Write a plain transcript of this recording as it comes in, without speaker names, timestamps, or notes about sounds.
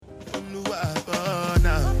Welcome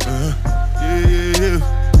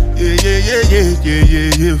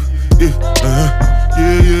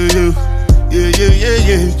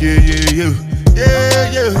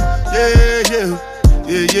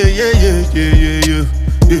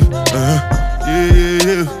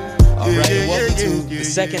to the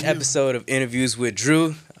second episode of Interviews with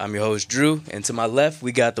Drew. I'm your host, Drew, and to my left,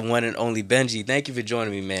 we got the one and only Benji. Thank you for joining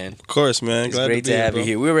me, man. Of course, man. It's great to have you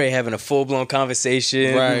here. We were already having a full-blown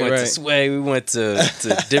conversation. Right, we went to Sway. We went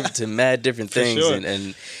to mad different things, sure.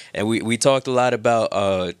 and we talked a lot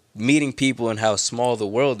about meeting people and how small the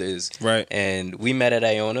world is. Right. And we met at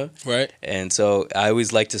Iona. Right. And so I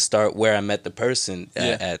always like to start where I met the person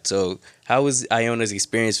at. So how was Iona's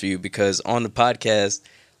experience for you? Because on the podcast,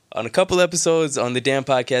 on a couple episodes on the damn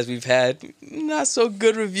podcast, we've had not so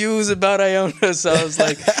good reviews about Iona. So I was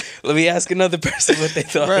like, let me ask another person what they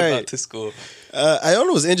thought about the school.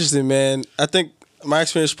 Iona was interesting, man. I think my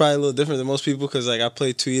experience is probably a little different than most people because I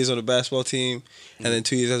played 2 years on the basketball team and then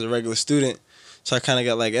 2 years as a regular student. So I kind of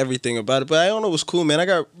got everything about it. But Iona was cool, man. I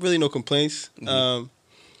got really no complaints. Mm-hmm.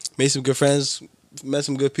 Made some good friends, met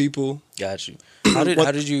some good people. Got you. How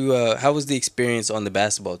was the experience on the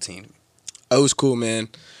basketball team? It was cool, man.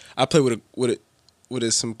 I played with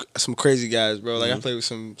some crazy guys, bro. I played with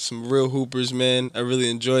some real hoopers, man. I really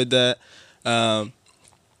enjoyed that. Got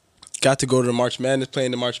to go to the March Madness, play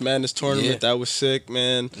in the March Madness tournament. Yeah. That was sick,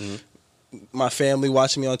 man. Mm-hmm. My family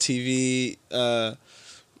watching me on TV.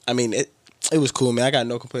 It was cool, man. I got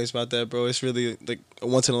no complaints about that, bro. It's really a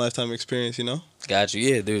once in a lifetime experience, you know. Got you.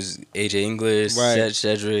 Yeah, there's AJ English, right.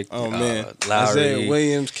 Cedric, man, Lowry, Isaiah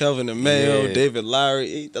Williams, Kelvin Ameo, David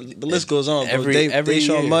Lowry. The list goes on, bro. Every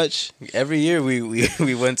year, much. Every year we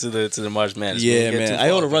went to the March Madness. Yeah, man.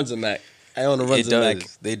 Iona runs a MAC.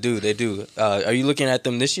 They do. Are you looking at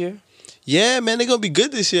them this year? Yeah, man, they're gonna be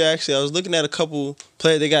good this year. Actually, I was looking at a couple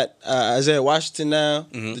players. They got Isaiah Washington now,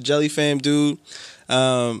 the Jelly Fam dude.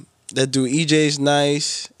 That dude EJ's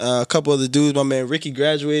nice. A couple other dudes. My man Ricky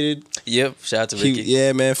graduated. Yep, shout out to Ricky.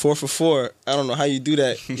 Yeah, man, 4 for 4. I don't know how you do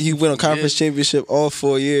that. He went on conference championship all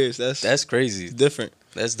 4 years. That's crazy. It's different.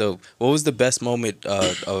 That's dope. What was the best moment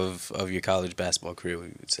of your college basketball career, we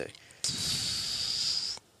would say?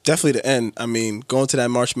 Definitely the end. I mean, going to that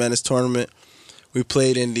March Madness tournament, we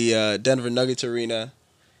played in the Denver Nuggets arena,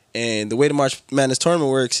 and the way the March Madness tournament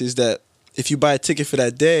works is that if you buy a ticket for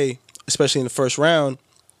that day, especially in the first round,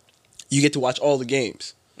 you get to watch all the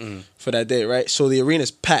games for that day, right? So the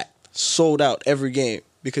arena's packed, sold out every game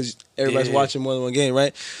because everybody's watching more than one game,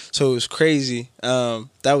 right? So it was crazy. That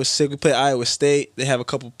was sick. We played Iowa State. They have a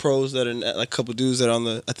couple pros that are a couple dudes that are on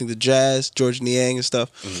the Jazz, George Niang and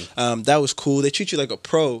stuff. That was cool. They treat you like a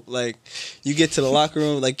pro. You get to the locker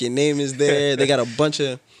room, your name is there. They got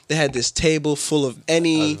they had this table full of I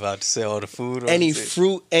was about to say all the food. Any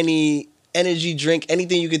fruit, any energy drink,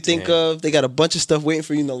 anything you could think of. They got a bunch of stuff waiting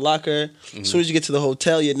for you in the locker. As soon as you get to the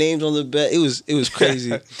hotel, your name's on the bed. It was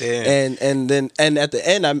crazy. Damn. And at the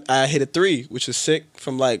end, I hit a 3, which was sick.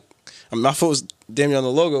 From my foot was damn near on the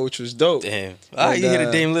logo, which was dope. Damn. You hit a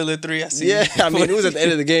Dame Lillard 3. I see. Yeah, it was at the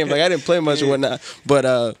end of the game. I didn't play much or whatnot, but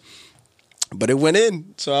it went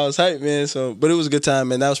in, so I was hyped, man. But it was a good time,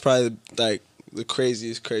 man. That was probably the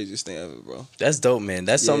craziest thing ever, bro. That's dope, man.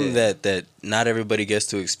 That's something that not everybody gets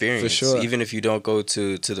to experience. For sure. Even if you don't go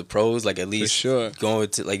to the pros, at least for sure. Going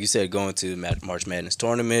to, like you said, going to the March Madness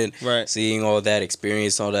tournament, right? Seeing all that,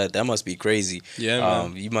 experience all that must be crazy. Yeah,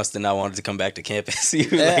 man. You must have not wanted to come back to campus.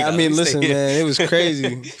 Listen, man, it was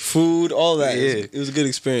crazy. Food, all that. Yeah. It was a good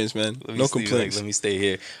experience, man. No complaints. Let me stay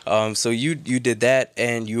here. So you did that,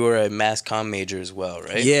 and you were a mass comm major as well,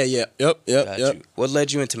 right? Yeah. Yep. You. What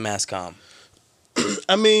led you into mass comm?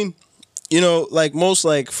 I mean, most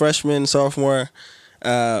freshman, sophomore,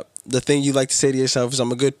 the thing you like to say to yourself is,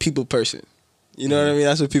 I'm a good people person. You know what I mean?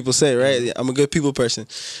 That's what people say, right? I'm a good people person.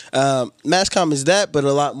 Mass comm is that, but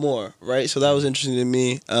a lot more, right? So that was interesting to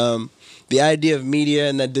me. The idea of media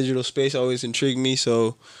and that digital space always intrigued me,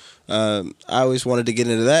 so I always wanted to get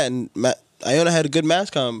into that. And Iona had a good mass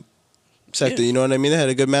comm sector, you know what I mean? They had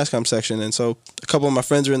a good mass comm section, and so a couple of my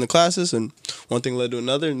friends were in the classes, and one thing led to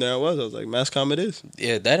another, and there I was like, mass comm it is.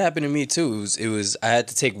 Yeah, that happened to me too. It was I had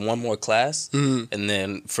to take one more class, and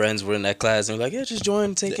then friends were in that class, and were like, yeah, just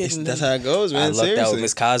join, take it. And that's how it goes, man. I lucked out with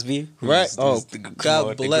Miss Cosby. Right.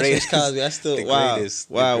 God bless Miss Cosby. I still, the wow.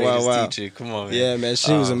 Greatest teacher. Come on, man. Yeah, man,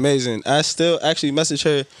 she was amazing. I still actually messaged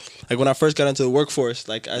her, when I first got into the workforce,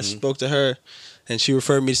 I spoke to her, and she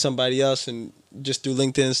referred me to somebody else, and just through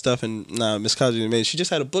LinkedIn and stuff, and Miss Cosby is amazing. She just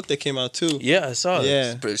had a book that came out too. Yeah, I saw it.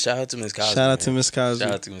 Yeah. Shout out to Miss Cosby. Shout out to Miss Cosby.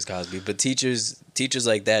 Shout out to Miss Cosby. But teachers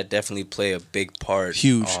like that definitely play a big part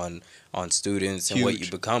on students and what you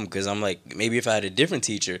become. Because I'm like, maybe if I had a different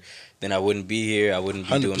teacher, then I wouldn't be here. I wouldn't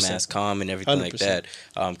be doing mass comm and everything 100%. Like that.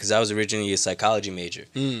 Because I was originally a psychology major.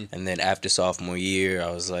 And then after sophomore year,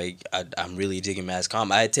 I was like, I'm really digging mass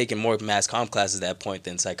comm. I had taken more mass comm classes at that point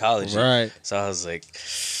than psychology. Right. So I was like,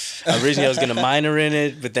 originally I was gonna minor in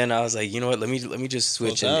it, but then I was like, you know what? Let me just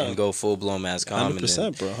switch and go full blown mass comm.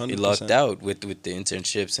 100%, bro. 100%. It lucked out with the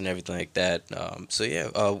internships and everything like that. So yeah,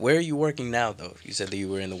 where are you working now though? You said that you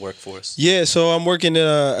were in the workforce. Yeah, so I'm working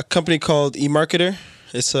at a company called eMarketer.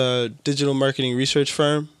 It's a digital marketing research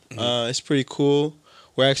firm. It's pretty cool.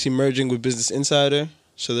 We're actually merging with Business Insider,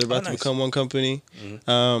 so they're about to become one company.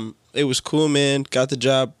 It was cool, man. Got the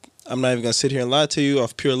job. I'm not even gonna sit here and lie to you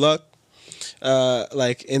off pure luck.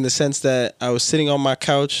 Like in the sense that I was sitting on my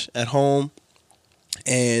couch at home,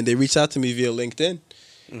 and they reached out to me via LinkedIn,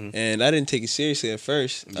 and I didn't take it seriously at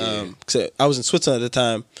first. Cause I was in Switzerland at the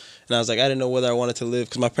time, and I was like, I didn't know whether I wanted to live,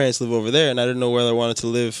 because my parents live over there, and I didn't know whether I wanted to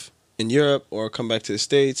live in Europe or come back to the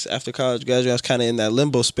States after college graduate. I was kind of in that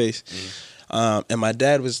limbo space. And my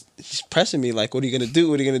dad was pressing me like, what are you going to do?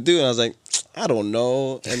 What are you going to do? And I was like, I don't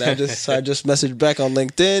know. And I just messaged back on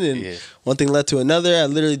LinkedIn, and one thing led to another. I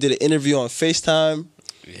literally did an interview on FaceTime.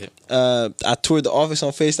 I toured the office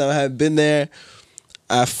on FaceTime. I had been there.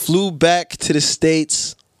 I flew back to the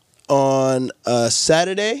States on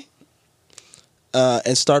Saturday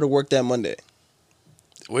and started work that Monday.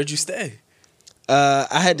 Where'd you stay?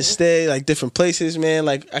 I had to stay like different places, man.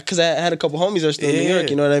 Like, cause I had a couple homies that are still in New York.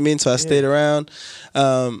 You know what I mean? So I stayed around,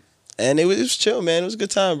 and it was chill, man. It was a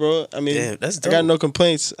good time, bro. I mean, that's dope. I got no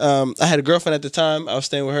complaints. I had a girlfriend at the time. I was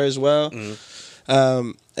staying with her as well.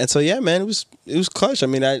 And so yeah, man, it was clutch. I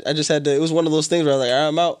mean, I just had to. It was one of those things where I was like, all right,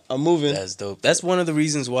 I'm out. I'm moving. That's dope. That's one of the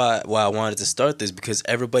reasons why I wanted to start this, because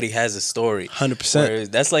everybody has a story. 100%.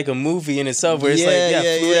 That's like a movie in itself, where it's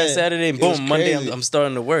flew that Saturday, and boom, Monday I'm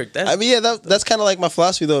starting to work. That's kind of like my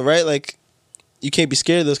philosophy though, right? Like, you can't be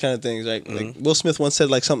scared of those kind of things. Like Will Smith once said,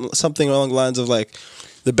 like something along the lines of like,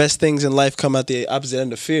 the best things in life come at the opposite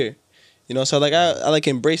end of fear. You know, so like I like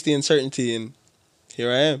embrace the uncertainty, and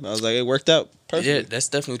here I am. I was like, it worked out perfectly. Yeah, that's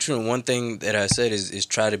definitely true. And one thing that I said is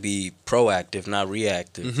try to be proactive, not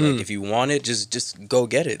reactive. Like, if you want it, just go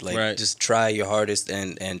get it. Like, just try your hardest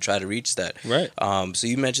and try to reach that. Right. So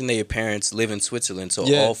you mentioned that your parents live in Switzerland. So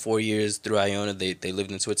all 4 years through Iona, they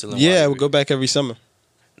lived in Switzerland. Yeah, we go back every summer.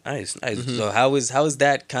 Nice. So how is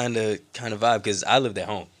that kind of vibe? Because I lived at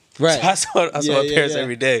home. Right. So I saw my parents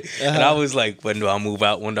every day, and I was like, when do I move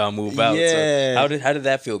out? Yeah. So how did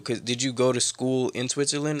that feel? Cause did you go to school in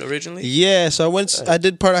Switzerland originally? Yeah. So I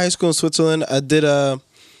did part of high school in Switzerland. I did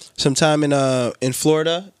some time in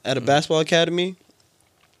Florida at a basketball academy,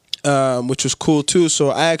 which was cool too. So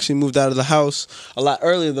I actually moved out of the house a lot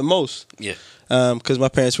earlier than most. Yeah. Because my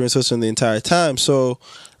parents were in Switzerland the entire time. So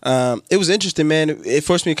it was interesting, man. It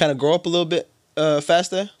forced me to kind of grow up a little bit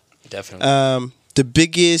faster. Definitely. The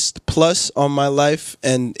biggest plus on my life,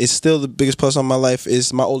 and it's still the biggest plus on my life,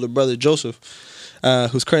 is my older brother, Joseph,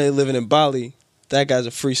 who's currently living in Bali. That guy's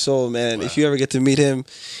a free soul, man. Wow. If you ever get to meet him,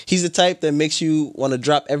 he's the type that makes you want to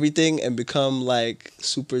drop everything and become like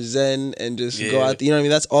super zen and just go out. You know what I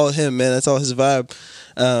mean? That's all him, man. That's all his vibe.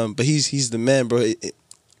 But he's the man, bro.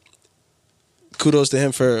 Kudos to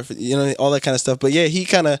him for you know, all that kind of stuff. But yeah, he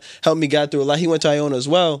kind of helped me guide through a lot. He went to Iona as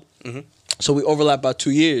well, so we overlapped about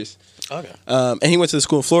 2 years. Okay. And he went to the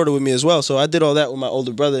school in Florida with me as well. So I did all that with my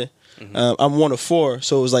older brother. I'm one of four,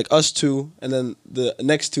 so it was like us two, and then the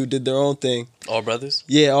next two did their own thing. All brothers?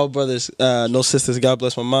 Yeah, all brothers. No sisters. God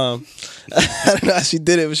bless my mom. I don't know how she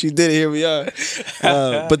did it, but she did it. Here we are.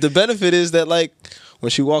 But the benefit is that, like, when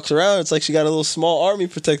she walks around, it's like she got a little small army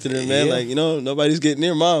protecting her, man. Like, you know, nobody's getting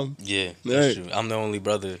near mom. Yeah, that's true. I'm the only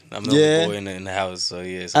brother. I'm the only boy in the house, so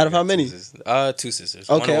yeah. So out of how many? Two sisters.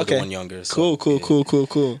 Okay, one older, one younger. So,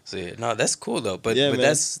 Cool. So yeah, no, that's cool though. But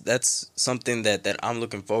that's something that I'm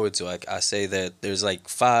looking forward to. Like, I say that there's like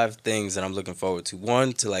 5 things that I'm looking forward to.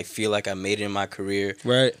 1, to like feel like I made it in my career.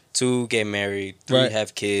 Right. 2, get married. 3,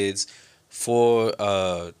 have kids.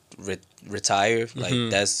 4, retire. Like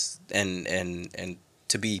that's and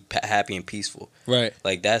to be happy and peaceful. Right.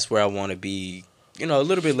 Like, that's where I want to be, you know, a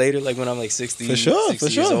little bit later, like when I'm like 60 years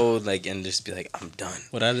old, like, and just be like, I'm done.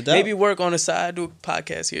 Without a doubt. Maybe work on the side, do a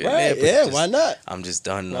podcast here and there. Why not? I'm just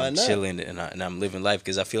done. I'm chilling and I'm living life,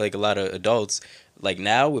 because I feel like a lot of adults, like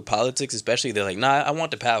now with politics especially, they're like, nah, I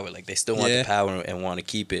want the power. Like, they still want the power and want to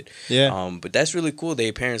keep it. Yeah. But that's really cool that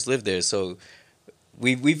your parents live there. So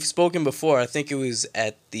we've spoken before. I think it was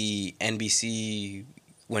at the NBC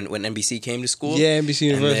when NBC came to school. Yeah, NBC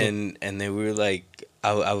Universal. And then we were like,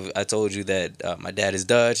 I told you that my dad is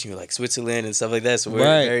Dutch. You were like Switzerland and stuff like that. So we're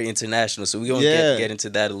very international. So we gonna get into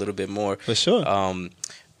that a little bit more for sure.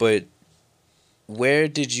 But where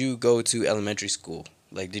did you go to elementary school?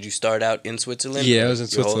 Like, did you start out in Switzerland? Yeah, I was in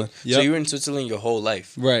Switzerland. So you were in Switzerland your whole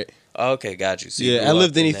life, right? Okay, got you. So yeah, I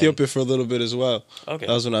lived in Ethiopia for a little bit as well. Okay,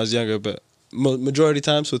 that was when I was younger, but majority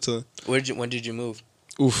time Switzerland. When did you move?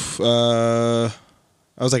 I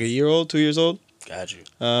was like 2 years old. Got you.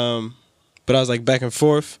 But I was like back and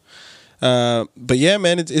forth. But yeah,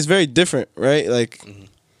 man, it's very different, right? Like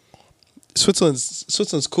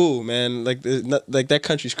Switzerland's cool, man. Like that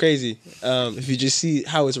country's crazy. If you just see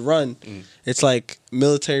how it's run, it's like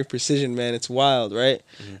military precision, man. It's wild, right?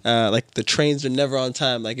 Like the trains are never on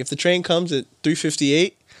time. Like if the train comes at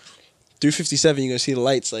 3:58, 3:57, you're gonna see the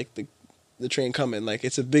lights, like the train coming. Like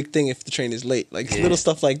it's a big thing if the train is late. Like little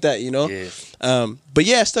stuff like that, you know. Yeah. But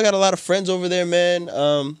yeah, I still got a lot of friends over there, man.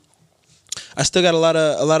 I still got a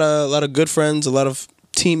lot of good friends, a lot of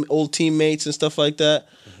old teammates and stuff like that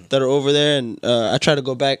that are over there, and I try to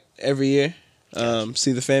go back every year,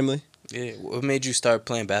 see the family. Yeah. What made you start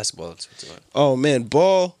playing basketball in Switzerland? Oh man,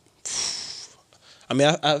 ball. I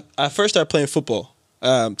mean, I first started playing football,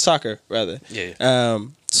 soccer rather. Yeah.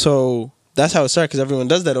 So that's how it started because everyone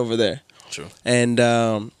does that over there. True. And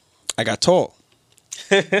I got tall.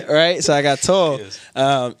 Right, so I got tall, Yes.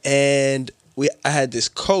 And I had this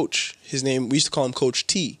coach. His name, we used to call him Coach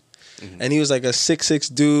T, and he was like a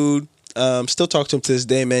 6'6" dude. Still talk to him to this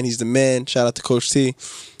day, man. He's the man. Shout out to Coach T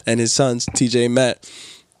and his sons, TJ and Matt.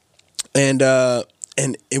 And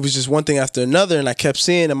it was just one thing after another, and I kept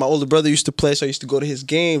seeing. And my older brother used to play, so I used to go to his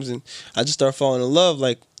games, and I just started falling in love,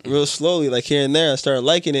 like real slowly, like here and there. I started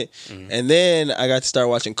liking it, and then I got to start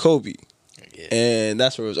watching Kobe. And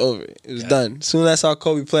that's where it was over. It was done. As soon as I saw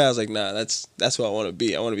Kobe play, I was like, nah, that's who I want to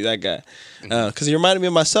be. I want to be that guy. Because he reminded me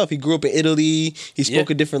of myself. He grew up in Italy. He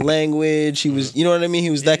spoke a different language. He was, you know what I mean?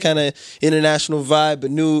 He was that kind of international vibe,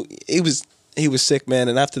 but knew he was sick, man.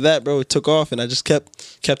 And after that, bro, it took off, and I just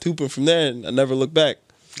kept hooping from there, and I never looked back.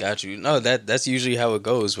 Got you. No, that's usually how it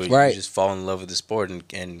goes, where you just fall in love with the sport,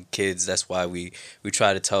 and kids, that's why we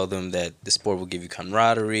try to tell them that the sport will give you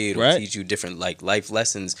camaraderie, it'll teach you different like life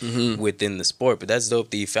lessons within the sport. But that's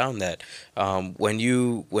dope that you found that. When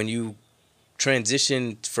you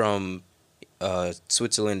transitioned from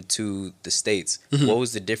Switzerland to the States, what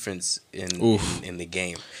was the difference in the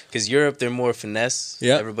game? Because Europe, they're more finesse,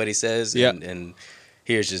 everybody says, and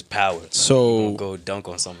here's just power. So go dunk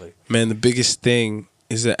on somebody. Man, the biggest thing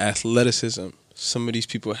is the athleticism some of these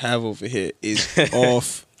people have over here is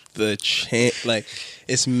off the chain. Like,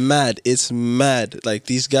 it's mad. It's mad. Like,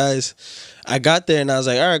 these guys, I got there and I was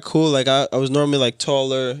like, all right, cool. Like, I was normally, like,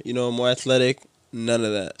 taller, you know, more athletic. None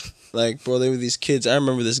of that. Like, bro, they were these kids. I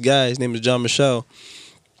remember this guy. His name was John Michel.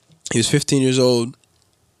 He was 15 years old,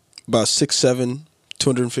 about 6'7",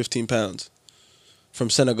 215 pounds, from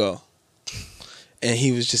Senegal. And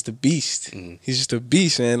he was just a beast. He's just a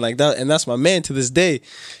beast, man. Like that, and that's my man to this day.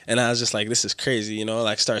 And I was just like, this is crazy, you know.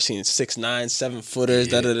 Like, start seeing 6'9", 7-footers,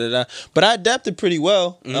 da da da da. But I adapted pretty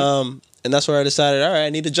well. And that's where I decided, all right,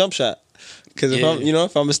 I need a jump shot. Because if I'm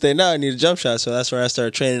gonna stay now, I need a jump shot. So that's where I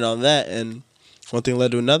started training on that. And one thing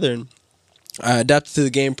led to another, and I adapted to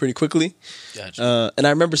the game pretty quickly. Gotcha. And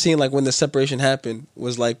I remember seeing like when the separation happened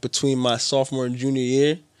was like between my sophomore and junior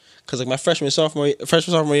year. Cause like my freshman sophomore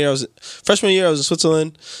year I was in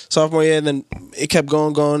Switzerland. Sophomore year, and then it kept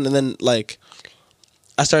going, and then like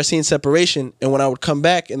I started seeing separation. And when I would come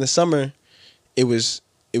back in the summer, it was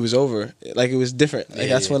over. Like, it was different. Like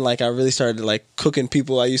that's when like I really started like cooking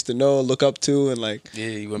people I used to know, look up to, and like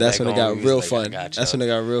that's when it got real fun. That's when it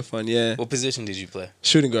got real fun. Yeah. What position did you play?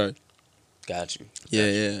 Shooting guard. Got you.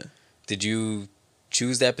 Yeah. Did you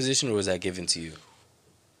choose that position, or was that given to you?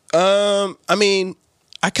 I mean,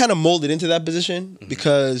 I kind of molded into that position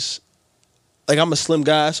because, like, I'm a slim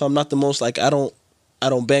guy, so I'm not the most like I don't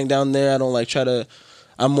bang down there. I don't like try to.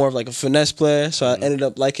 I'm more of like a finesse player, so I ended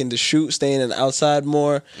up liking to shoot, staying in the outside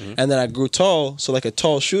more, and then I grew tall, so like a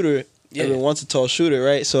tall shooter. Everyone wants a tall shooter,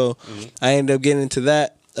 right? So I ended up getting into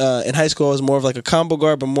that. In high school, I was more of like a combo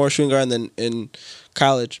guard, but more shooting guard. And then in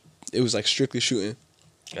college, it was like strictly shooting.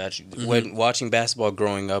 Got you. When watching basketball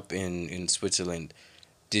growing up in Switzerland,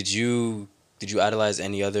 did you idolize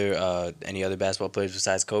any other basketball players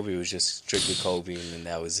besides Kobe? Or it was just strictly Kobe, and then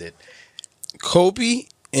that was it? Kobe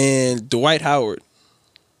and Dwight Howard.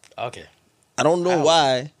 Okay. I don't know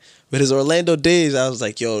why, but his Orlando days, I was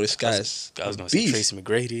like, yo, this guy's I was going to say Tracy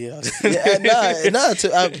McGrady.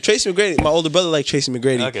 Tracy McGrady. My older brother liked Tracy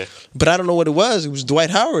McGrady. Okay. But I don't know what it was. It was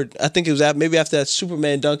Dwight Howard. I think it was maybe after that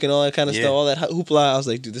Superman dunk and all that kind of stuff, all that hoopla. I was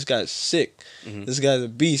like, dude, this guy's sick. Mm-hmm. This guy's a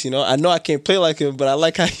beast. You know, I know I can't play like him, but I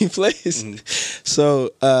like how he plays. Mm-hmm.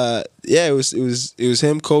 So it was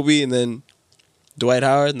him, Kobe, and then Dwight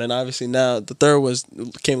Howard, and then obviously now the third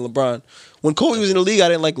came LeBron. When Kobe was in the league, I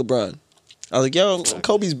didn't like LeBron. I was like, yo,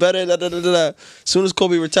 Kobe's better. Da, da, da, da. As soon as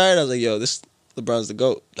Kobe retired, I was like, yo, this LeBron's the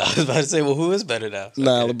GOAT. I was about to say, well, who is better now? Okay.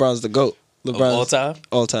 Nah, LeBron's the GOAT. LeBron's all time?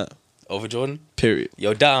 All time. Over Jordan? Period.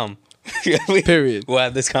 Yo, Dom. Period. We'll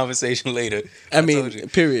have this conversation later. I mean,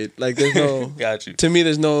 period. Like, there's no... Got you. To me,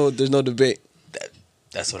 there's no debate.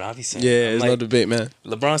 That's what I be saying. Yeah, there's no debate, man.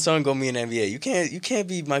 LeBron's son gonna be in the NBA. You can't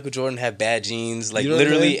be Michael Jordan, have bad genes, like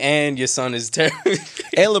literally, and your son is terrible.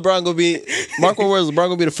 And LeBron gonna be, mark my words, LeBron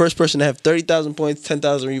gonna be the first person to have 30,000 points,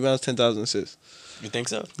 10,000 rebounds, 10,000 assists. You think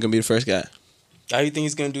so? Gonna be the first guy. How do you think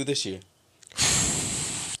he's gonna do this year?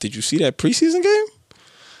 Did you see that preseason game?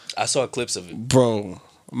 I saw clips of it. Bro,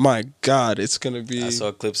 my God, it's gonna be. I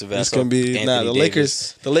saw clips of it. It's gonna be the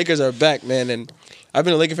Lakers. The Lakers are back, man, and I've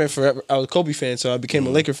been a Laker fan forever. I was a Kobe fan, so I became a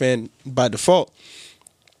Laker fan by default.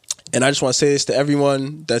 And I just want to say this to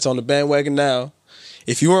everyone that's on the bandwagon now.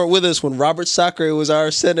 If you weren't with us when Robert Sacre was our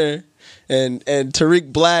center and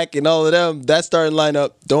Tariq Black and all of them, that starting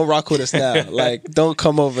lineup, don't rock with us now. Like, don't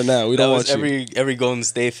come over now. We don't want you. Every Golden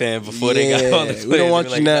State fan before they got on the players. We don't want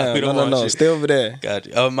you now. No. Stay over there. Got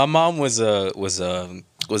you. My mom was a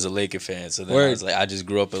Laker fan, so then I was like, I just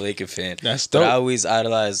grew up a Laker fan. That's dope. But I always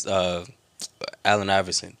idolized Allen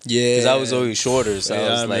Iverson. Yeah. Because I was always shorter, so I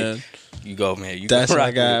was like, man. You go, man. You That's go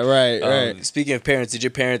my guy. Right. Speaking of parents, did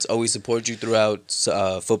your parents always support you throughout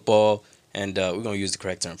football? And we're going to use the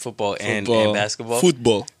correct term. Football and basketball?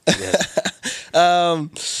 Football. Yeah.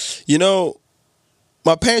 You know,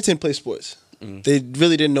 my parents didn't play sports. Mm-hmm. They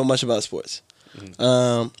really didn't know much about sports.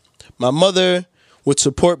 Mm-hmm. My mother would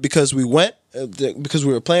support because we went, because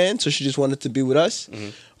we were playing, so she just wanted to be with us. Mm-hmm.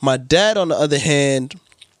 My dad, on the other hand,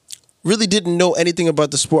 really didn't know anything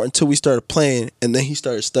about the sport until we started playing, and then he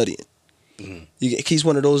started studying. Mm-hmm. He's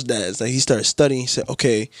one of those dads. Like, he started studying. He said,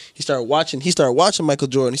 okay. He started watching Michael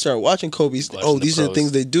Jordan. He started watching Kobe. These are the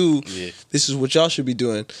things they do. Yeah. This is what y'all should be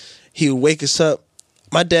doing. He would wake us up.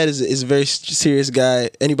 My dad is a very serious guy.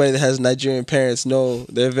 Anybody that has Nigerian parents know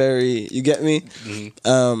they're very, you get me?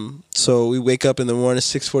 Mm-hmm. So we wake up in the morning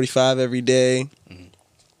 6:45 every day. Mm-hmm.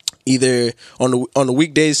 Either on the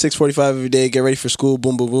weekdays 6:45 every day, get ready for school,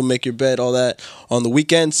 boom, boom, boom, make your bed, all that. On the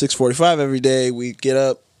weekend 6:45 every day, we get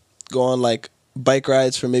up, go on like bike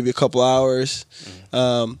rides for maybe a couple hours,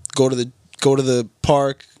 go to the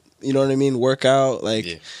park, you know what I mean, work out.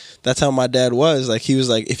 Like, that's how my dad was. Like, he was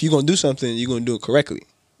like, if you're gonna do something, you're gonna do it correctly.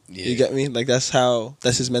 Yeah. You get me? Like, that's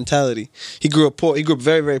his mentality. He grew up poor. He grew up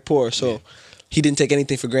very, very poor, so he didn't take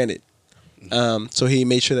anything for granted. So he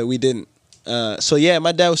made sure that we didn't. So yeah,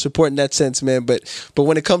 my dad was supporting that sense, man. But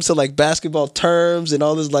when it comes to like basketball terms and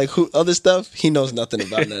all this like other stuff, he knows nothing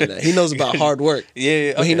about none of that. He knows about hard work.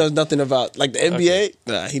 But he knows nothing about like the NBA. Okay.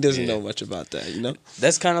 Nah, he doesn't know much about that. You know,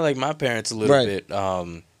 that's kind of like my parents a little bit.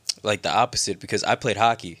 Like the opposite, because I played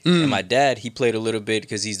hockey and my dad, he played a little bit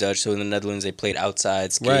because he's Dutch. So in the Netherlands, they played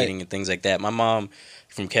outside skating and things like that. My mom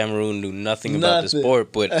from Cameroon knew nothing about the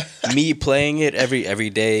sport, but me playing it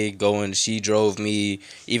every day, going, she drove me.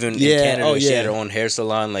 Even in Canada, she had her own hair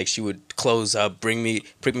salon. Like, she would close up, bring me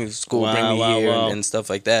to school, bring me here, and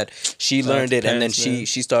stuff like that. She learned it, and then she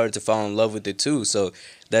started to fall in love with it too. So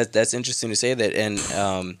that's interesting to say that.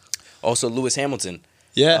 And also Lewis Hamilton.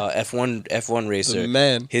 F1 racer.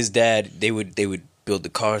 Man. His dad, they would build the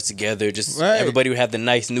cars together. Just everybody would have the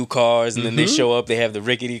nice new cars, and then they show up, they have the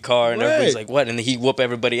rickety car, and everybody's like, what? And then he whoop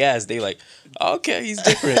everybody ass. They like, okay, he's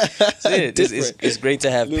different. That's it. It's great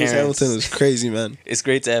to have Lewis parents. Hamilton was crazy, man. It's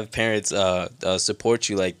great to have parents support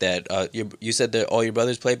you like that. You said that all your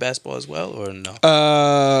brothers play basketball as well, or no?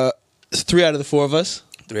 3 out of the 4 of us.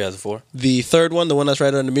 3 out of the 4? The third one, the one that's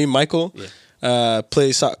right under me, Michael,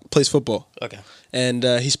 plays football. Okay. And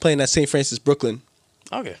he's playing at St. Francis, Brooklyn.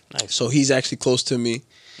 Okay, nice. So he's actually close to me.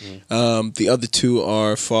 The other 2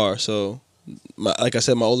 are far. So, like I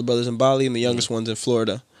said, my older brother's in Bali, and the youngest one's in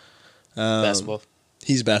Florida. Basketball?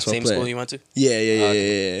 He's a basketball player. Same school you went to? Yeah.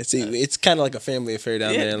 It's kind of like a family affair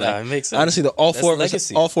down there. Like, it makes sense. Honestly, all four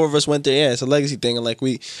of us went there. Yeah, it's a legacy thing. And like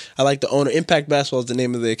I like the owner. Impact Basketball is the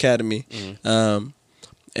name of the academy.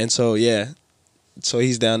 And so so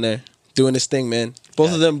he's down there doing his thing, man.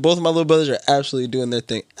 Both of my little brothers are absolutely doing their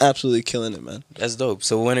thing, absolutely killing it, man. That's dope.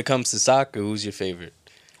 So when it comes to soccer, who's your favorite?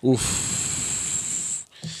 Oof.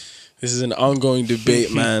 This is an ongoing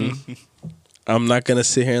debate, man. I'm not gonna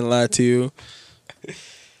sit here and lie to you.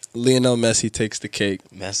 Lionel Messi takes the cake.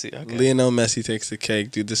 Messi, okay. Lionel Messi takes the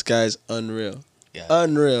cake, dude. This guy's unreal. Yeah.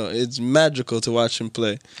 Unreal. It's magical to watch him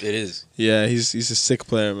play. It is. Yeah, he's a sick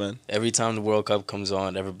player, man. Every time the World Cup comes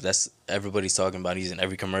on, everybody's talking about. He's in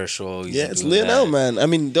every commercial. He's It's Lionel, man. I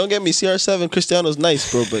mean, don't get me CR7. Cristiano's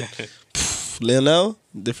nice, bro, but Lionel,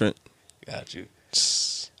 different. Got you.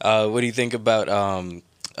 What do you think about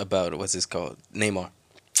what's this called? Neymar.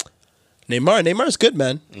 Neymar's good,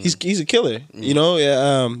 man. He's a killer. You know,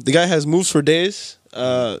 the guy has moves for days.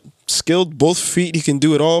 Skilled, both feet. He can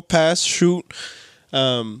do it all. Pass, shoot.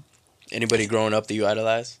 Anybody growing up that you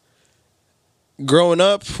idolize? Growing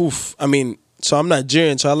up, I mean, so I'm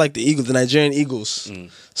Nigerian, so I like the Nigerian Eagles.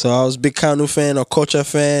 So I was a big Kanu fan or Kocha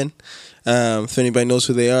fan. If anybody knows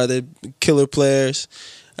who they are, they're killer players.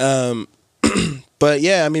 But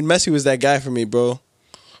yeah, I mean, Messi was that guy for me, bro.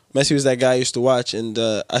 Messi was that guy I used to watch, and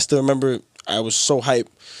I still remember I was so hyped.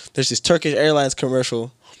 There's this Turkish Airlines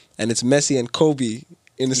commercial, and it's Messi and Kobe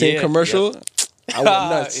in the same commercial. Yeah. I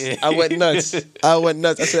went nuts. Yeah. I went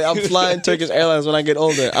nuts. I said, I'm flying Turkish Airlines when I get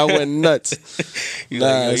older. I went nuts.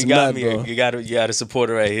 It's mad, bro. You got to support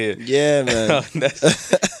it right here. Yeah, man.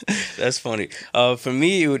 That's funny. For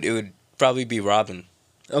me, it would probably be Robin.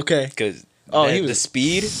 Okay. Because the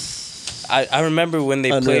speed. I remember when they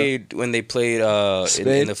played in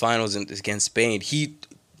the finals against Spain. He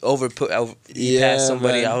passed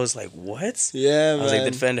somebody. Man. I was like, what? Yeah, I was like,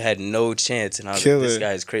 the defender had no chance, and I was like, this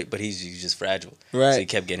guy's great, but he's just fragile. Right. So he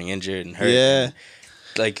kept getting injured and hurt. Yeah. And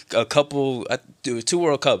like a couple, 2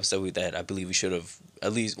 World Cups that I believe we should have.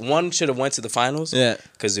 At least one should have went to the finals. Yeah.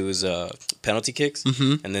 Because it was penalty kicks,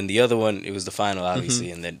 and then the other one it was the final, obviously,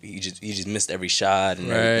 and then he just missed every shot,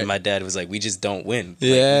 and my dad was like, we just don't win.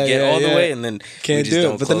 Yeah, we get all the way, and then can't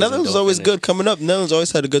do it. But the Netherlands was always good coming up. Netherlands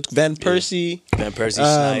always had a good Van Persie,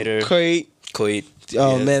 Snyder, Coit.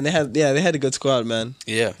 Oh man, they had a good squad, man.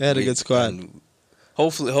 Yeah, they had a good squad.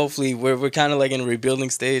 Hopefully, we're kind of like in a rebuilding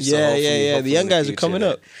stage. Yeah, so the young guys are coming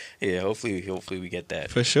up. Yeah, hopefully we get that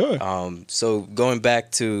for sure. So going back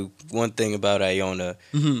to one thing about Iona,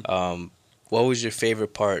 what was your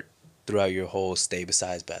favorite part throughout your whole stay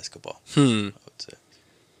besides basketball? I would say.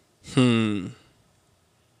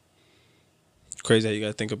 Crazy how you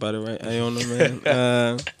gotta think about it, right? Iona, man.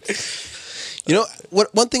 You know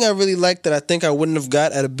what? One thing I really liked that I think I wouldn't have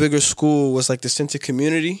got at a bigger school was like the sense of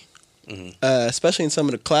community. Especially in some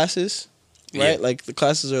of the classes, right? Yeah. Like the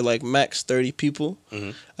classes are like max 30 people.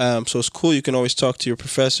 So it's cool. You can always talk to your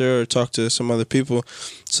professor or talk to some other people.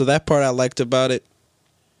 So that part I liked about it.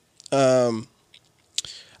 I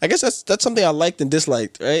guess that's something I liked and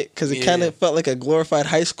disliked, right? Because it kind of felt like a glorified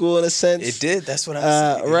high school in a sense. It did. That's what I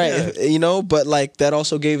was saying. Right. Yeah. You know, but like that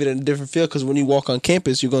also gave it a different feel because when you walk on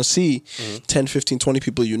campus, you're going to see 10, 15, 20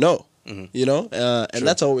 people you know. You know, and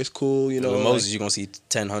that's always cool. You know, with Moses, you're gonna see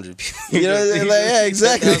 1,000 people. You know, like, yeah,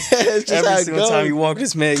 exactly. It's just every single time you walk,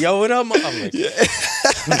 this man, yo, what up? I'm like,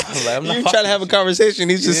 I'm not trying to have a conversation.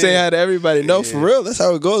 He's just saying hi to everybody. No, for real, that's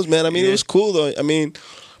how it goes, man. I mean, it was cool though. I mean,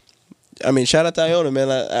 shout out to Iona, man.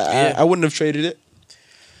 I wouldn't have traded it.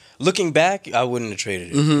 Looking back, I wouldn't have traded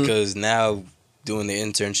it because now doing the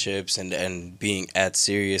internships and being at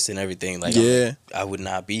Sirius and everything, like I would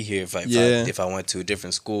not be here if I went to a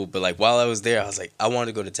different school. But like while I was there, I was like, I wanted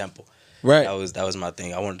to go to Temple. Right. That was my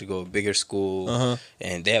thing. I wanted to go to a bigger school,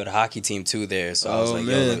 and they have a hockey team too there. So I was like,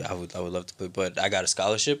 yo, look, I would love to play, but I got a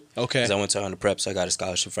scholarship. Okay. Because I went to Iona Prep, so I got a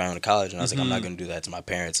scholarship for Iona College, and I was like, I'm not gonna do that to my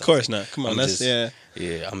parents. Of course not. Come on, I'm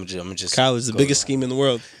just college is the biggest scheme in the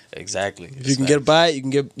world. Exactly. If you can get by it,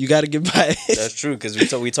 you got to get by it. That's true because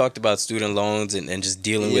we talked about student loans and just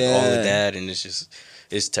dealing with all of that, and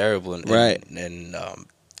it's terrible. And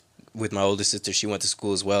with my older sister, she went to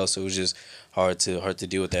school as well, so it was just hard to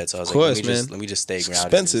deal with that. So I was let me just stay grounded.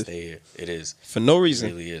 Expensive. And stay here. It is for no reason.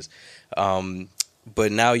 It really is.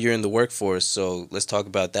 But now you're in the workforce, so let's talk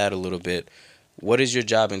about that a little bit. What does your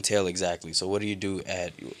job entail exactly? So what do you do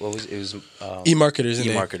at eMarketers?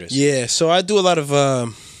 eMarketers. Yeah, so I do a lot of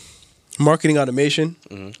marketing automation.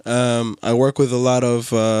 I work with a lot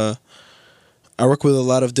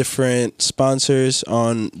of different sponsors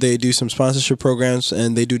they do some sponsorship programs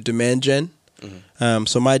and they do demand gen.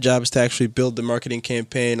 So my job is to actually build the marketing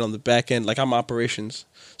campaign on the back end. Like I'm operations.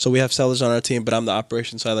 So we have sellers on our team, but I'm the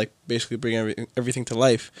operations. So I like basically bring everything to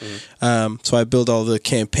life. So I build all the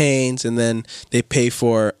campaigns and then they pay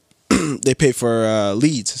for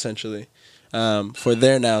leads essentially for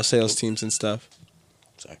their now sales teams and stuff.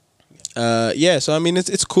 So I mean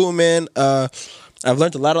it's cool, man. I've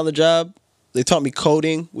learned a lot on the job. They taught me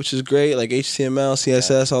coding, which is great, like HTML,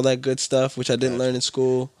 CSS, all that good stuff, which I didn't learn in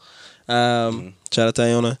school. Shout out to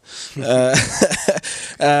Iona.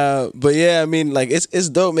 But yeah, I mean, like it's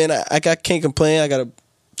dope, man. I can't complain. I got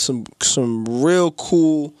some real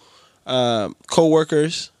cool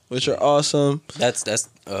co-workers, which are awesome. That's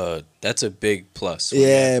a big plus.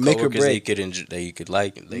 Yeah, make or break. That you could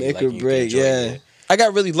like. Make or break. Yeah. I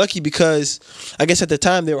got really lucky because I guess at the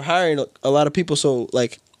time they were hiring a lot of people. So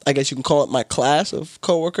like, I guess you can call it my class of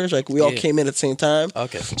coworkers. Like we all came in at the same time.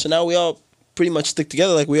 Okay. So now we all pretty much stick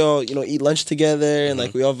together. Like we all, eat lunch together and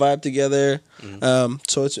like we all vibe together.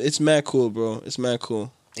 So it's mad cool, bro. It's mad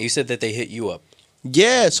cool. You said that they hit you up.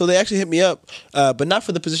 Yeah, so they actually hit me up, but not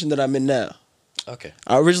for the position that I'm in now. Okay.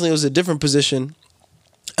 Originally, it was a different position.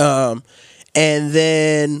 And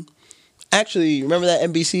then, actually, remember that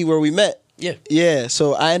NBC where we met? Yeah. Yeah,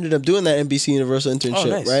 so I ended up doing that NBC Universal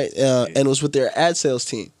internship, right? And it was with their ad sales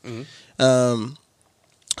team.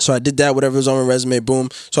 So I did that, whatever was on my resume, boom.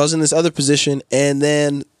 So I was in this other position, and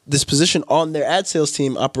then this position on their ad sales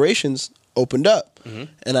team, operations, opened up.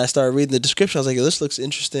 And I started reading the description. I was like, "Yo, this looks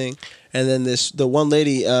interesting." And then the one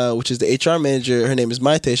lady, which is the HR manager, her name is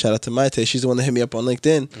Maite. Shout out to Maite. She's the one that hit me up on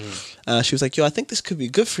LinkedIn. She was like, "Yo, I think this could be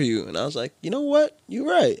good for you." And I was like, "You know what? You're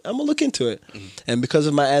right. I'm gonna look into it." And because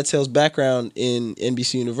of my ad sales background in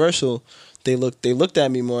NBC Universal, they looked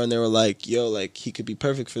at me more and they were like, "Yo, like he could be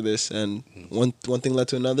perfect for this." And one thing led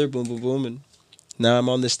to another, boom, boom, boom, and now I'm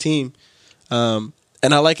on this team.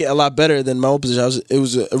 And I like it a lot better than my old position. It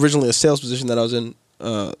was originally a sales position that I was in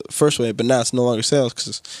first way, but now it's no longer sales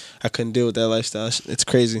because I couldn't deal with that lifestyle. It's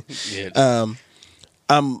crazy. Yeah.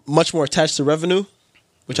 I'm much more attached to revenue,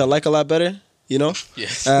 which I like a lot better.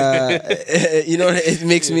 Yes. It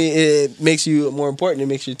makes you more important. It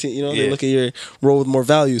makes your team. They look at your role with more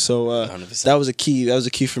value. So that was a key. That was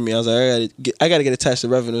a key for me. I was like, I got to get attached to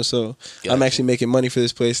revenue. So I'm actually making money for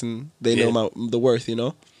this place, and they know the worth.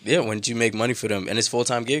 Yeah, when did you make money for them? And it's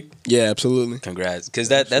full-time gig? Yeah, absolutely. Congrats. Because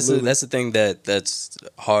that's the thing that's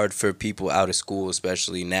hard for people out of school,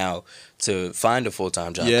 especially now, to find a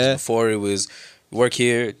full-time job. Yeah. Before it was work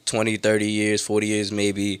here 20, 30 years, 40 years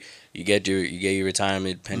maybe, you get your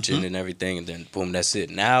retirement pension and everything, and then boom, that's it.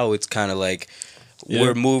 Now it's kind of like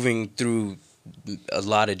we're moving through a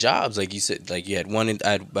lot of jobs. Like you said, like you had I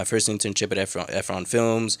had my first internship at Efron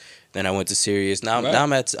Films. Then I went to Sirius. Now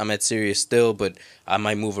I'm at Sirius still, but I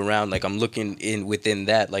might move around. Like I'm looking within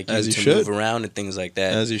that, like move around and things like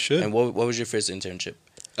that. As you should. And what was your first internship?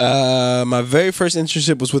 My very first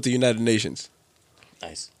internship was with the United Nations.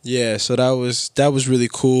 Nice. Yeah, so that was really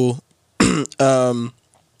cool.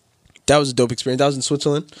 That was a dope experience. That was in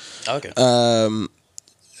Switzerland. Okay.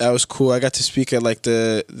 That was cool. I got to speak at like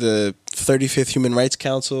the 35th Human Rights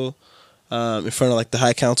Council, in front of like the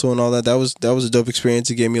High Council and all that. That was a dope experience.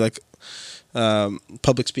 It gave me like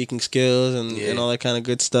public speaking skills and all that kind of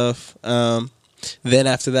good stuff. Then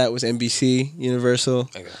after that was NBC Universal.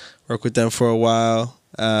 Okay. Worked with them for a while,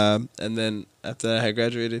 and then after that I had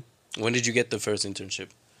graduated. When did you get the first internship?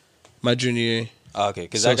 My junior year. Oh, okay,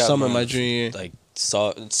 because I got summer my junior year. Like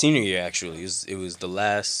senior year actually. It was the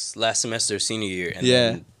last semester of senior year, and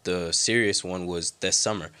then the serious one was this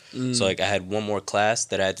summer. So like I had one more class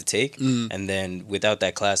that I had to take, and then without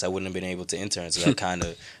that class I wouldn't have been able to intern. So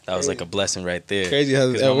that was like a blessing right there. Crazy how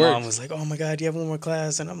that worked. My mom was like, "Oh my God, you have one more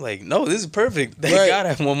class," and I'm like, "No, this is perfect. Thank God I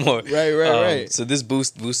have one more." Right. So this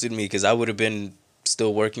boosted me because I would have been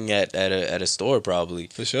still working at a store probably.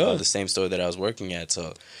 For sure. The same store that I was working at.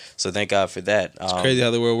 So thank God for that. It's crazy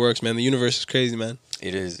how the world works, man. The universe is crazy, man.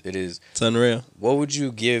 It is. It's unreal.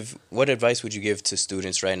 What advice would you give to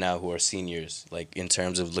students right now who are seniors, like in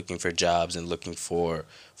terms of looking for jobs and looking for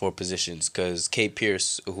positions? Because Kate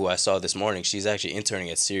Pierce, who I saw this morning, she's actually interning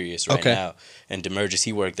at Sirius right now. And Demergis,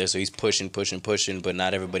 he worked there, so he's pushing, but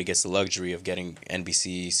not everybody gets the luxury of getting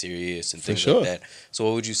NBC, Sirius, and things like that. So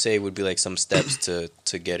what would you say would be like some steps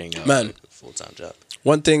to getting a full-time job?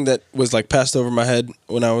 One thing that was like passed over my head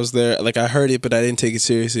when I was there, like I heard it, but I didn't take it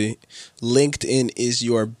seriously. LinkedIn is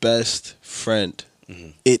your best friend.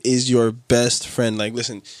 It is your best friend. Like,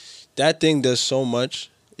 listen, that thing does so much.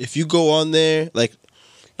 If you go on there, like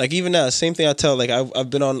even now, same thing I tell. Like I've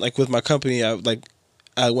been on like with my company. I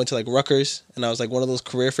went to like Rutgers, and I was like one of those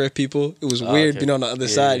career fair people. It was weird being on the other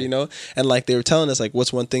side, And like they were telling us like,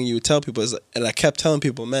 what's one thing you would tell people? And I kept telling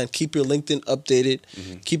people, man, keep your LinkedIn updated,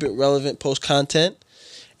 keep it relevant, post content.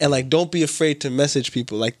 And, like, don't be afraid to message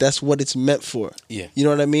people. Like, that's what it's meant for. Yeah. You know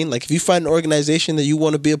what I mean? Like, if you find an organization that you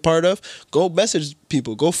want to be a part of, go message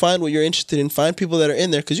people. Go find what you're interested in. Find people that are in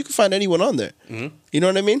there. Because you can find anyone on there. You know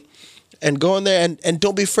what I mean? And go in there and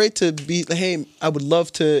don't be afraid to be like, hey, I would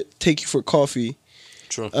love to take you for coffee.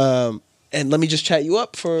 True. and let me just chat you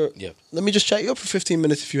up for. Yeah. Let me just chat you up for 15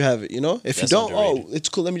 minutes if you have it. You know, if That's you don't, underrated. it's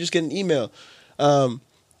cool. Let me just get an email.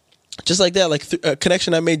 Just like that, like a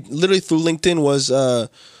connection I made literally through LinkedIn was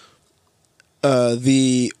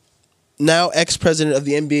the now ex-president of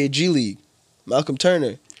the NBA G League, Malcolm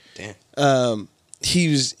Turner. Damn.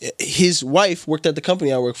 His wife worked at the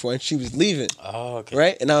company I work for, and she was leaving. Oh, okay.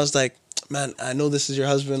 Right, and I was like, man, I know this is your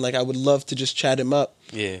husband. Like, I would love to just chat him up.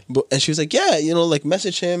 Yeah. And she was like, yeah, you know, like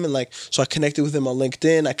message him, and like, so I connected with him on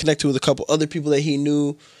LinkedIn. I connected with a couple other people that he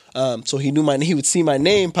knew. So he knew he would see my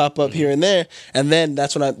name pop up here and there. And then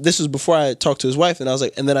that's when this was before I talked to his wife, and I was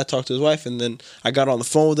like, and then I talked to his wife, and then I got on the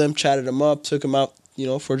phone with him, chatted him up, took him out, you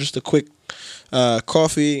know, for just a quick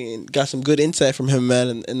coffee, and got some good insight from him,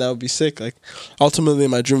 man. And that would be sick. Like, ultimately,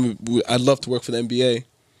 my dream, I'd love to work for the NBA.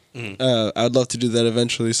 I'd love to do that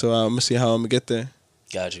eventually. So I'm gonna see how I'm gonna get there.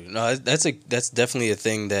 Got you. No, that's definitely a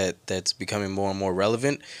thing that's becoming more and more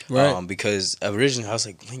relevant. Right. Because originally I was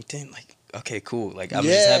like, LinkedIn, like, okay, cool. Like I'm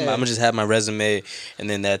gonna just have my resume and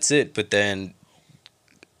then that's it. But then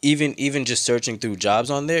even just searching through jobs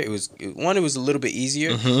on there, it was a little bit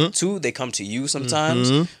easier. Two, they come to you sometimes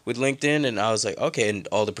with LinkedIn, and I was like, okay, and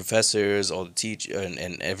all the professors, all the teachers,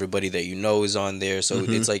 and everybody that you know is on there. So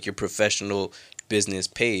it's like your professional business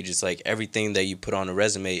page. It's like everything that you put on a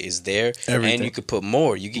resume is there, and you could put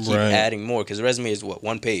more. You could keep adding more because a resume is what,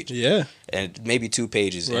 one page, and maybe 2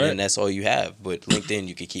 pages, and then that's all you have. But LinkedIn,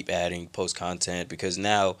 you could keep adding, post content, because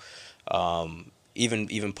now,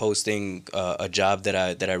 even posting a job that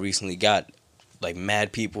I recently got, like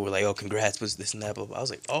mad people were like, oh, congrats, what's this and that, blah, blah. I was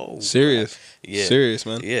like, oh, serious, yeah, serious,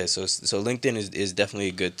 man, yeah. So LinkedIn is definitely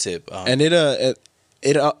a good tip, and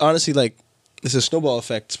it honestly, like, it's a snowball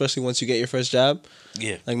effect, especially once you get your first job.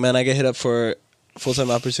 Yeah. Like, man, I get hit up for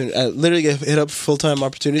full-time opportunity. I literally get hit up for full-time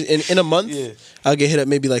opportunities. In a month, I'll get hit up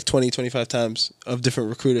maybe like 20, 25 times of different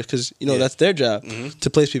recruiters because, you know, that's their job to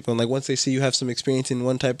place people. And, like, once they see you have some experience in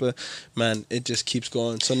one type of, man, it just keeps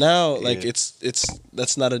going. So now, like, it's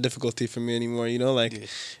that's not a difficulty for me anymore, you know? Like,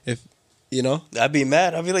 if... You know, I'd be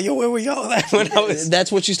mad. I'd be like, "Yo, where were y'all at when I was?"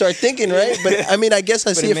 That's what you start thinking, right? But I mean, I guess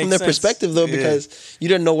I see it from their perspective though, because you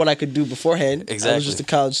didn't know what I could do beforehand. Exactly. I was just a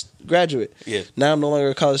college graduate. Yeah. Now I'm no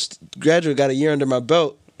longer a college graduate. Got a year under my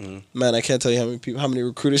belt. Man, I can't tell you how many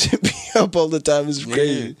recruiters hit me up all the time. It's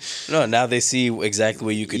crazy. No, now they see exactly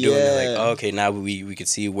what you could do, and they're like, oh, okay, now we could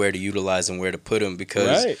see where to utilize and where to put them,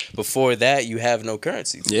 because before that you have no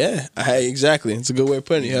currency. Yeah, exactly. It's a good way of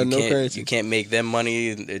putting it. You have no currency. You can't make them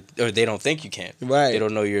money, or they don't think you can. Right. They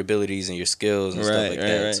don't know your abilities and your skills and stuff like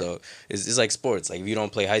that. Right. So it's like sports. Like if you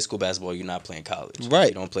don't play high school basketball, you're not playing college. Right. If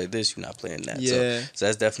you don't play this, you're not playing that. Yeah. So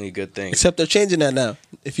that's definitely a good thing. Except they're changing that now.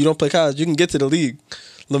 If you don't play college, you can get to the league.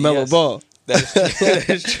 LaMelo Ball.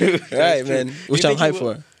 That's true. Right, man. Which I'm hyped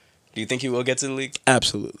for. Do you think he will get to the league?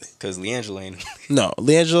 Absolutely. Because LiAngelo ain't. No,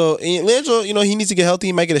 LiAngelo, you know, he needs to get healthy.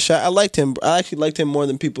 He might get a shot. I liked him. I actually liked him more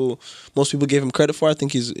than most people gave him credit for. I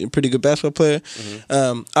think he's a pretty good basketball player.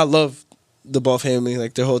 I love the Ball family,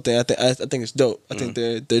 like their whole thing. I think it's dope. I think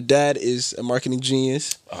their dad is a marketing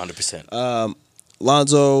genius. 100%.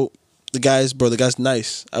 Lonzo, the guy's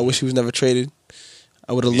nice. I wish he was never traded.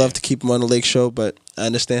 I would have loved to keep him on the Lake Show, but I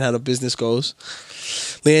understand how the business goes.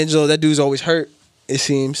 LiAngelo, that dude's always hurt, it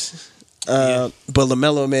seems. But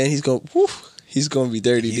LaMelo, man, he's going to be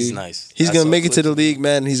dirty, dude. He's nice. He's going to make it to the league,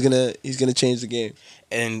 man. He's going to change the game.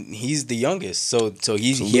 And he's the youngest, so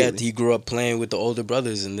he grew up playing with the older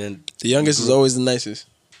brothers, and then the youngest is always the nicest.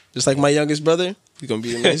 Just like my youngest brother, he's gonna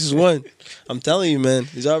be the nicest one. I'm telling you, man.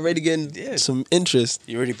 He's already getting some interest.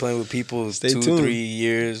 You're already playing with people 2, 3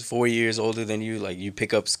 years, 4 years older than you. Like you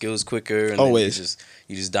pick up skills quicker, and always then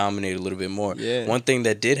you just dominate a little bit more. Yeah. One thing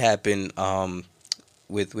that did happen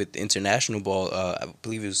with international ball, I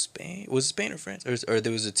believe it was Spain. Was it Spain or France? Or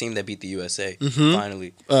there was a team that beat the USA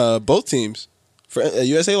finally. Both teams.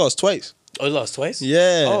 USA lost twice. Oh, they lost twice?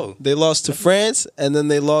 Yeah. Oh. They lost to France, and then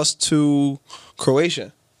they lost to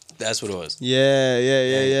Croatia. That's what it was. Yeah.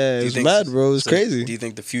 It was mad, bro. It was crazy. Do you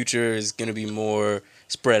think the future is going to be more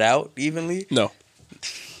spread out evenly? No.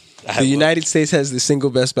 The United States has the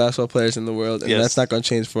single best basketball players in the world, and that's not going to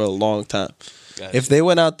change for a long time. Gotcha. If they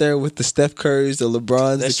went out there with the Steph Currys, the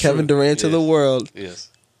LeBrons, the Kevin Durant of the world,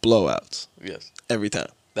 blowouts. Yes. Every time.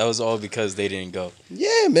 That was all because they didn't go.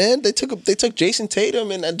 Yeah, man. They took Jason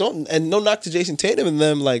Tatum, and no knock to Jason Tatum and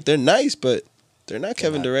them. Like, they're nice, but they're not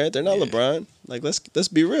Kevin Durant. They're not LeBron. Like, let's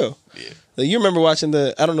be real. Yeah. Like, you remember watching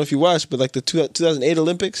I don't know if you watched, but like the 2008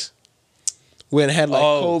 Olympics when it had like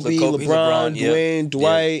Kobe, LeBron, Dwayne,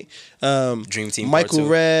 Dwight, Dream Team, Michael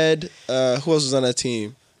Redd. Who else was on that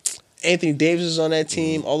team? Anthony Davis was on that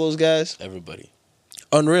team. All those guys. Everybody.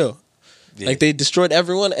 Unreal. Yeah. Like they destroyed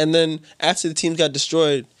everyone, and then after the teams got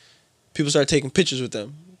destroyed, people started taking pictures with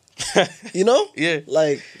them. You know? Yeah.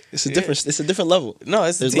 Like it's a different. It's a different level. No,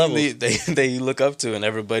 it's the There's team levels. they look up to, and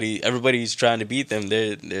everybody's trying to beat them.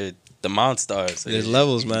 They're the monsters. There's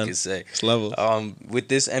levels, man. You could say. It's levels. With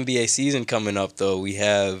this NBA season coming up, though, we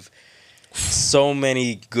have so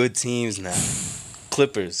many good teams now.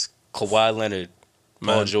 Clippers, Kawhi Leonard,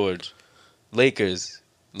 Paul Man. George, Lakers,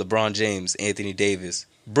 LeBron James, Anthony Davis,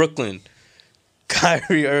 Brooklyn,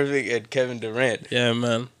 Kyrie Irving, and Kevin Durant. Yeah,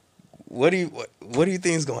 man. What do you think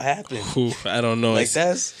is gonna happen? Ooh, I don't know. Like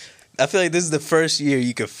I feel like this is the first year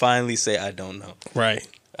you can finally say I don't know. Right.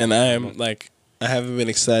 And I am like, I haven't been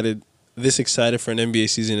this excited for an NBA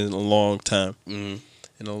season in a long time. Mm-hmm.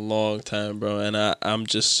 In a long time, bro. And I'm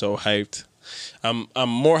just so hyped. I'm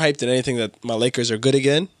more hyped than anything that my Lakers are good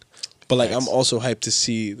again. But like, Nice. I'm also hyped to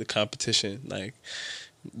see the competition. Like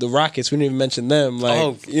the Rockets, we didn't even mention them.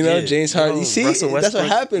 Like, James Harden. You see, Russell that's what Westbrook.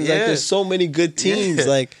 happens. Like, Yeah. there's so many good teams. Yeah.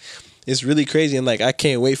 Like, it's really crazy, and like I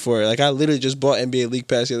can't wait for it. Like I literally just bought NBA League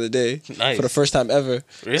Pass the other day Nice. for the first time ever.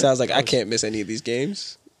 Really? So I was like, I Nice. can't miss any of these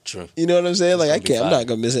games. True. You know what I'm saying? Like It's I gonna be can't. I'm fire. not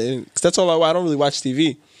gonna miss it. 'Cause that's all I don't really watch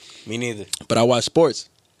TV, Me neither. but I watch sports.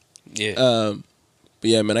 Yeah. But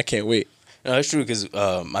yeah, man, I can't wait. No, that's true because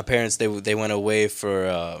my parents they went away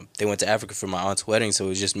they went to Africa for my aunt's wedding, so it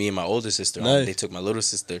was just me and my older sister. Nice. They took my little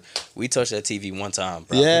sister. We touched that TV one time.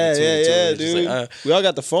 Bro. Yeah, Between the two, yeah, it was just dude. like, We all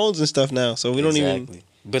got the phones and stuff now, so we don't even. exactly.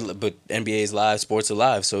 But NBA's live, sports are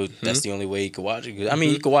live, so that's the only way you can watch it. I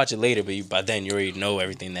mean, you can watch it later, but by then you already know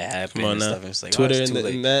everything that happened Come on and now. stuff. And it's like Twitter it's too and,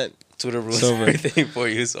 late. and that. Twitter rules It's over. everything for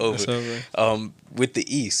you. It's over. It's over. With the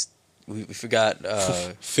East, we forgot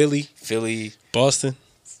Philly, Philly. Boston.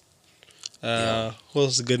 Yeah. Who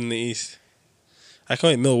else is good in the East? I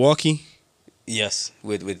call it Milwaukee. Yes,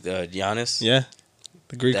 with Giannis. Yeah,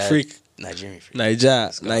 the Greek That- freak. Nigerian freak.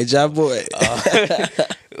 Niger boy.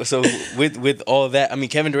 So with all that, I mean,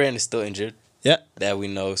 Kevin Durant is still injured. Yeah. That we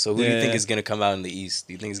know. So who do you think Yeah. is going to come out in the East?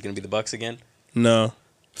 Do you think it's going to be the Bucks again? No,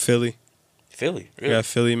 Philly. Philly, I really? got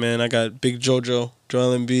Philly, man. I got Big Joel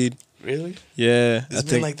Embiid. Really? Yeah, It's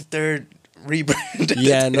been like the third rebrand.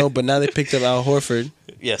 Yeah, I know, but now they picked up Al Horford.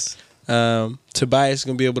 Yes. Tobias is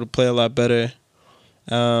gonna be able to play a lot better.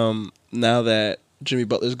 Now that Jimmy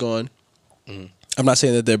Butler's gone. Mhm. I'm not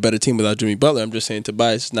saying that they're a better team without Jimmy Butler. I'm just saying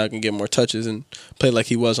Tobias is not gonna get more touches and play like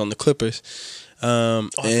he was on the Clippers. Oh,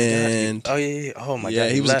 I And forgot. Yeah. Oh my yeah,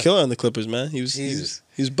 God. he was a left. killer on the Clippers, man. He was Jesus.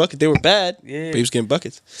 he was bucket. They were bad, Yeah. but he was getting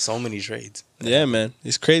buckets. So many trades. Yeah, man.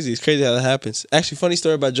 It's crazy. It's crazy how that happens. Actually, funny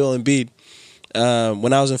story about Joel Embiid.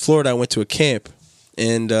 When I was in Florida, I went to a camp,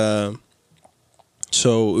 and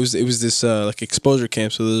so it was this like exposure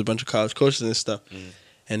camp. So there was a bunch of college coaches and stuff.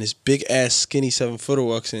 And this big ass skinny 7-footer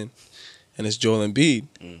walks in, and it's Joel Embiid,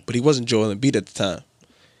 but he wasn't Joel Embiid at the time,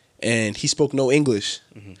 and he spoke no English,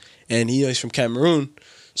 and he's from Cameroon,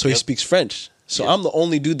 so he Yep. speaks French. So Yep. I'm the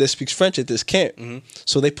only dude that speaks French at this camp.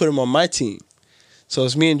 So they put him on my team. So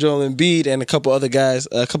it's me and Joel Embiid and a couple other guys,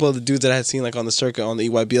 a couple other dudes that I had seen like on the circuit, on the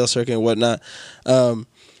EYBL circuit and whatnot.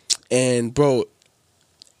 And bro,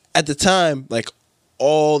 at the time, like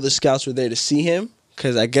all the scouts were there to see him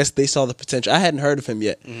because I guess they saw the potential. I hadn't heard of him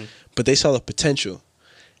yet, but they saw the potential.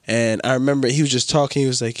 And I remember he was just talking. He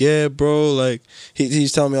was like, "Yeah, bro." Like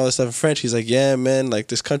he's telling me all this stuff in French. He's like, "Yeah, man. Like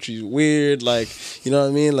this country's weird. Like you know what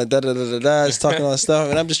I mean? Like da da da da da." He's talking all this stuff,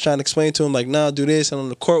 and I'm just trying to explain to him like, "Nah, do this." And on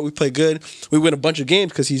the court, we play good. We win a bunch of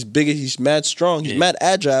games because he's big. He's mad strong. He's mad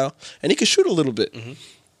agile, and he can shoot a little bit.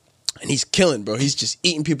 And he's killing, bro. He's just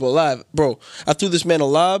eating people alive, bro. I threw this man a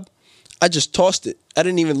lob. I just tossed it. I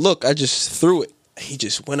didn't even look. I just threw it. He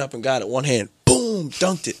just went up and got it one hand. Boom,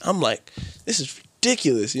 dunked it. I'm like, this is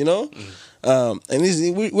ridiculous, you know? And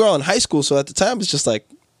we're all in high school, so at the time, it's just like,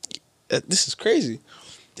 this is crazy.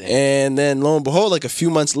 Damn. And then lo and behold, like a few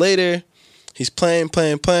months later, he's playing,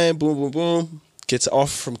 boom, boom, boom, gets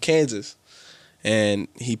off from Kansas. And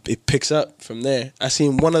it picks up from there. I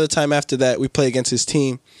seen one other time after that, we play against his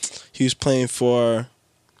team. He was playing for,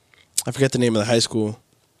 I forget the name of the high school,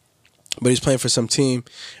 but he's playing for some team,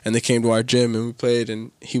 and they came to our gym, and we played,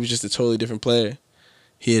 and he was just a totally different player.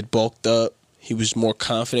 He had bulked up. He was more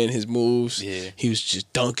confident in his moves. Yeah. He was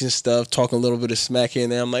just dunking stuff, talking a little bit of smack here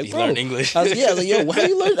and there. I'm like, He bro. learned English. I was like, yo,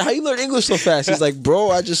 how you learn English so fast? He's like,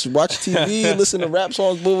 bro, I just watch TV, listen to rap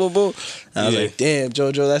songs, boom, boom, boom. And I was like, damn,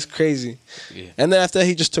 JoJo, that's crazy. Yeah. And then after that,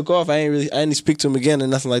 he just took off. I didn't speak to him again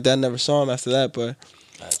and nothing like that. I never saw him after that, but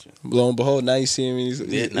Gotcha. lo and behold, now you see him. He's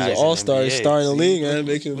Yeah, an now he's in all-star. the He's NBA. starring in the See, league, man.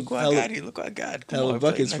 Making Look what I hella, got here. Look what I got. Come hella on,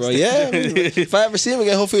 play buckets, next bro. time. Yeah, I mean, if I ever see him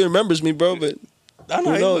again, hopefully he remembers me, bro. But I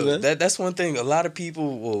know, Who knows, man? That's one thing. A lot of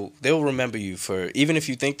people they'll remember you for, even if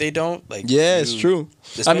you think they don't. Like, yeah, it's true.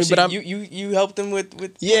 I mean, but you helped them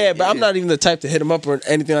with yeah, but I'm not even the type to hit him up or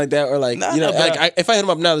anything like that, or like if I hit him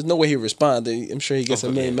up now, there's no way he'd respond. I'm sure he gets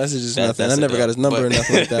a million messages and nothing. I never got his number or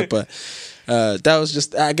nothing like that, but. That was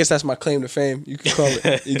just, I guess that's my claim to fame. You can call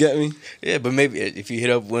it. You get me? Yeah, but maybe if you hit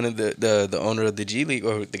up one of the owner of the G League,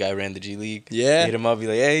 or the guy who ran the G League, hit him up, be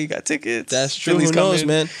like, hey, you got tickets. That's true. Philly's Who knows,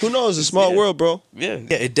 man? Who knows? It's a small world, bro. Yeah,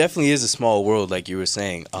 it definitely is a small world, like you were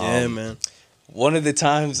saying. Yeah, man. One of the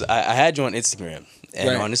times I had you on Instagram,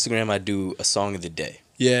 and on Instagram I do a song of the day.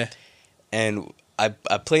 Yeah. And I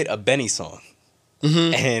played a Benny song.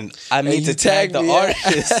 Mm-hmm. And I mean to tag the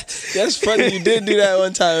artist. That's funny. You did do that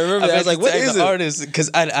one time. I remember. I was like, "What is the it?" Artist,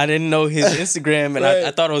 because I didn't know his Instagram, and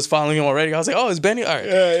I thought I was following him already. I was like, "Oh, it's Benny Art."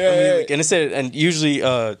 Yeah. And it said, and usually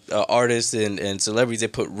artists and celebrities, they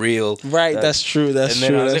put real. Right. That's true. That's true.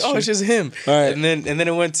 And then I was like, "Oh, it's just him." Right. And then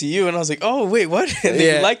it went to you, and I was like, "Oh, wait, what?" And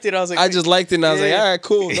then you liked it. I was like, I just liked it, and I was like, "All right,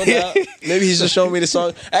 cool." No doubt. Maybe he's just showing me the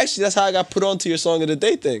song. Actually, that's how I got put onto your song of the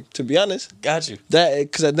day thing. To be honest. Got you.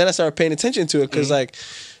 Because then I started paying attention to it because like.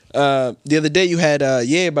 The other day you had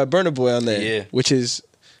Yeah by Burna Boy on there, which is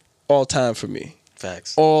all time for me.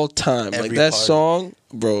 Facts. All time. Like that song,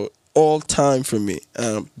 bro, all time for me.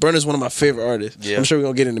 Burna's one of my favorite artists. Yeah. I'm sure we're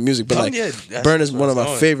gonna get into music, but Burna's one of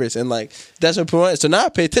my favorites, and like that's what put on it. So now I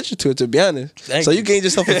pay attention to it, to be honest. So you gained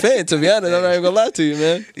yourself a fan, to be honest. I'm not even gonna lie to you,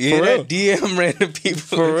 man. Yeah, for real. DM random people.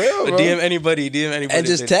 For real, bro. DM anybody. And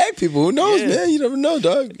just tag people. Who knows, man? You never know,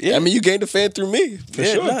 dog. Yeah. I mean, you gained a fan through me, for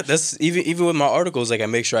sure. No, that's even with my articles, like I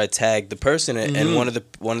make sure I tag the person, and one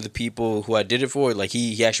of the people who I did it for, like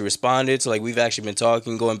he actually responded. So like we've actually been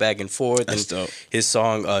talking, going back and forth. That's dope. His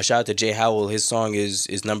song, shout out to Jay Howell. His song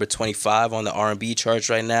is number 25 on the R&B charts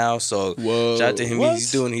right now. So shout out to him. What? He's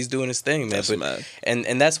doing his thing, man. That's mad.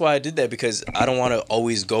 And that's why I did that, because I don't want to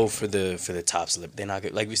always go for the top celeb. They're not,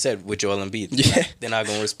 like we said with Joel Embiid. They're not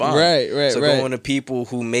going to respond. Right. So going to people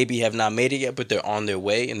who maybe have not made it yet, but they're on their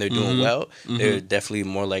way and they're doing well. They're definitely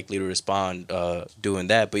more likely to respond doing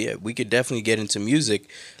that. But yeah, we could definitely get into music.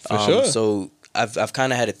 For sure. So I've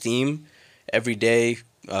kind of had a theme every day.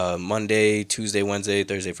 Monday, Tuesday, Wednesday,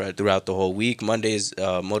 Thursday, Friday, throughout the whole week. Monday's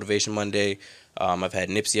Motivation Monday. I've had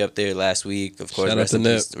Nipsey up there last week. Of course, rest in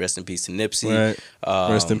peace to Nipsey. Right.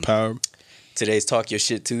 Rest in power. Today's Talk Your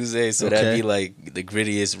Shit Tuesday, so that'd be like the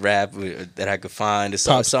grittiest rap that I could find.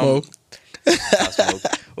 Pop Smoke. Pop Smoke.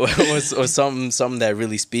 or something that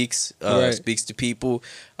really speaks to people.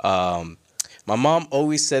 My mom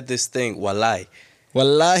always said this thing, Wallahi.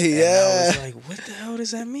 Wallahi, yeah. I was like, what the hell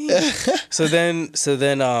does that mean? so then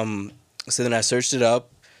I searched it up,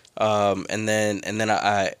 and then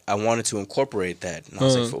I wanted to incorporate that, and I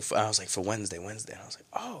was like, for Wednesday, and I was like,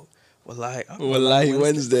 oh, Wallahi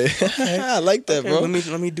Wednesday. Okay. I like that, bro.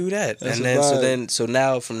 Let me do that. That's so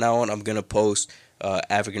now from now on, I'm gonna post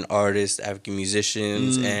African artists, African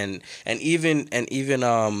musicians, and even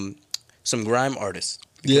some grime artists.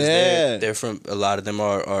 Because they're from, a lot of them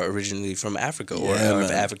are originally from Africa or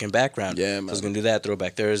of African background. Yeah, man. So I was gonna do that.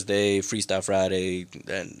 Throwback Thursday, Freestyle Friday,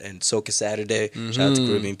 and Soca Saturday. Shout out to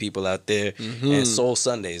Caribbean people out there. And Soul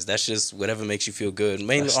Sundays. That's just whatever makes you feel good.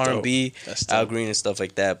 Mainly R&B, Al Green and stuff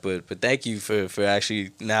like that. But thank you for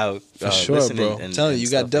actually now for sure, bro. I'm telling you,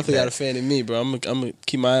 definitely got a fan in me, bro. I'm gonna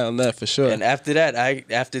keep my eye on that for sure. And after that,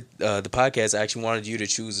 after the podcast, I actually wanted you to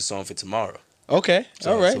choose a song for tomorrow. Okay,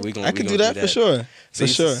 all right. So I can do that for sure. For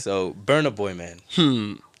sure. So, Burna Boy, man.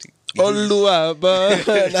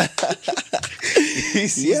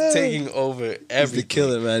 He's taking over everything. He's a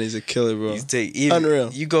killer, man. He's a killer, bro.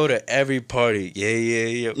 Unreal. You go to every party.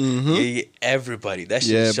 Yeah. Everybody. That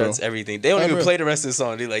shit shuts everything. They don't even play the rest of the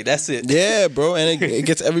song. They're like, that's it. Yeah, bro. And it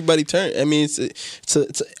gets everybody turned. I mean, it's an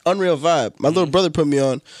unreal vibe. My little brother put me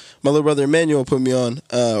on. My little brother Emmanuel put me on,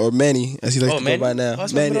 or Manny, as he likes to go by now.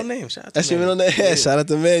 That's my middle name. Shout out to That's your middle name? Yeah, shout out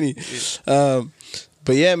to Manny.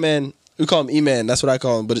 But yeah, man, we call him E-Man. That's what I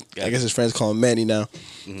call him, but I guess his friends call him Manny now.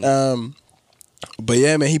 But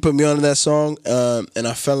yeah, man, he put me on to that song, and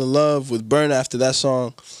I fell in love with Burna after that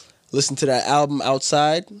song. Listened to that album,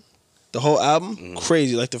 Outside. The whole album,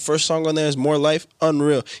 crazy. Like the first song on there is More Life,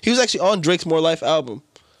 unreal. He was actually on Drake's More Life album.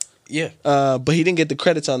 Yeah. But he didn't get the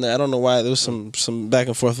credits on there. I don't know why. There was some back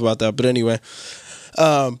and forth about that. But anyway.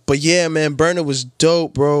 But yeah, man, Burna was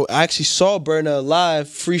dope, bro. I actually saw Burna live,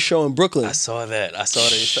 free show in Brooklyn. I saw that.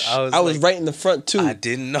 I was right in the front too. I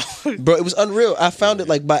didn't know. Bro, it was unreal. I found it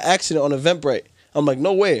like by accident on Eventbrite. I'm like,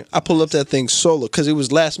 no way. I pull up that thing solo because it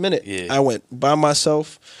was last minute. Yeah. I went by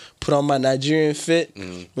myself, put on my Nigerian fit,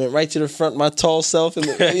 went right to the front, my tall self, and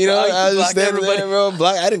you know, I was just standing there, bro.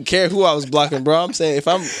 I didn't care who I was blocking, bro. I'm saying if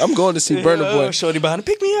I'm going to see Burna Boy, Shorty behind,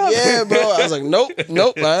 pick me up. yeah, bro. I was like, nope,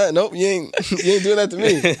 you ain't doing that to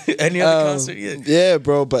me. Any other concert, yeah,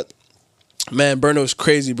 bro. But man, Burna was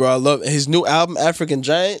crazy, bro. I love his new album, African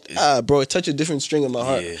Giant. Bro, it touched a different string in my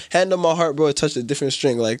heart. Yeah. Hand on my heart, bro. It touched a different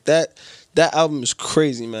string. Like that album is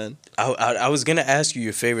crazy, man. I was gonna ask you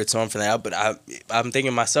your favorite song from that album, but I'm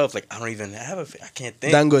thinking myself like I don't even have I can't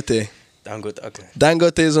think. Dangote. Okay.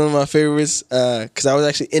 Dangote is one of my favorites because I was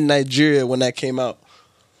actually in Nigeria when that came out.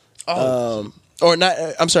 Or not?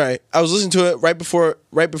 I'm sorry. I was listening to it right before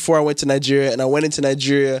I went to Nigeria, and I went into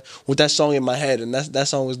Nigeria with that song in my head, and that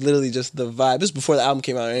song was literally just the vibe. This was before the album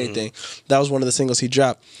came out or anything. That was one of the singles he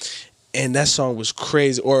dropped, and that song was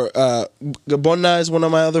crazy. Or Gabona is one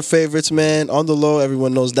of my other favorites, man. On the Low,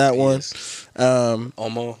 everyone knows that one.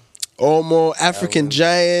 Omo, African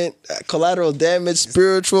Giant, Collateral Damage,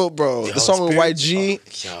 Spiritual, bro. The song with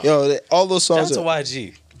YG, all those songs. Shout out to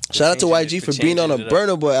YG. Shout out to YG for being on a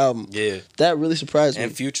Burna Boy album. Yeah. That really surprised me.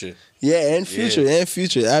 And Future. Yeah, and Future.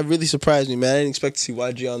 That really surprised me, man. I didn't expect to see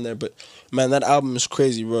YG on there, but man, that album is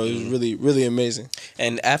crazy, bro. It was really, really amazing.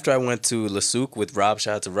 And after I went to Le Souk with Rob,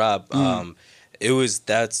 shout out to Rob,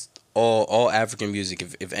 that's all African music.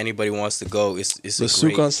 If anybody wants to go, it's Le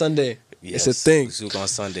Souk on Sunday. Yes, it's a thing. Le Souk on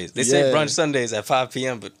Sundays. They say brunch Sundays at 5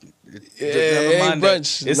 p.m., but never mind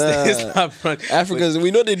brunch. It's not brunch. Africans,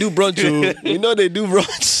 we know they do brunch. We know they do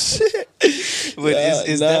brunch. But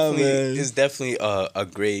it's definitely a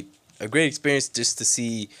great experience just to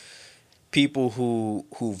see people who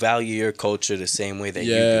value your culture the same way that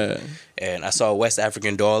you do. And I saw a West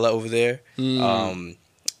African Dollar over there, and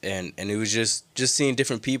it was just seeing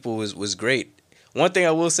different people was great. One thing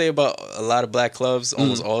I will say about a lot of black clubs,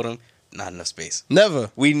 almost all of them, not enough space.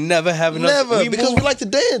 We never have enough. Because we like to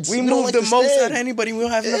dance. We move like the most out of anybody. We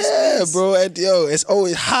don't have enough space. Yeah, bro. It's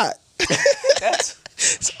always hot.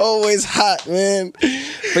 It's always hot, man.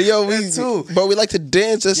 But we like to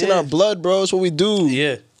dance. That's in our blood, bro. That's what we do.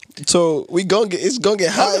 Yeah. So it's gonna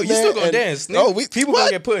get hot. You still gonna dance? People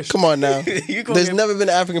gonna get pushed. Come on now. There's never been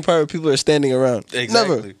an African party where people are standing around.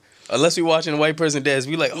 Exactly. Never. Unless we watching a white person dance,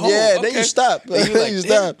 we like, then you stop. You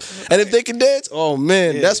stop. And if they can dance, oh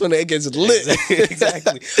man, that's when it gets lit.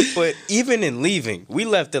 Exactly. But even in leaving, we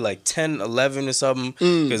left at like 10, 11 or something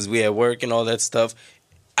because we had work and all that stuff.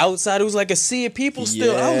 Outside, it was like a sea of people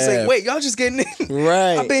still. I was like, wait, y'all just getting in.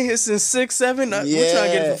 Right. I've been here since 6, 7. We're trying to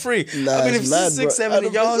get it for free. I've been here since 6, 7,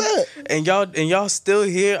 and y'all still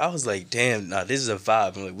here. I was like, damn, this is a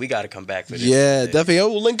vibe. I'm like, we got to come back for this. Yeah, definitely.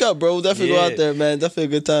 We'll link up, bro. We'll definitely go out there, man. Definitely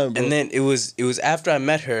a good time, bro. And then it was after I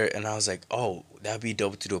met her, and I was like, oh, that'd be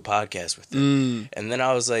dope to do a podcast with her. And then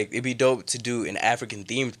I was like, it'd be dope to do an African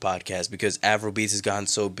themed podcast because Afrobeats has gotten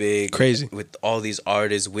so big. Crazy. With all these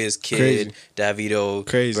artists, Wizkid, Davido,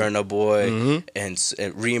 Burna Boy, and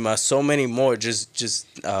Rima, so many more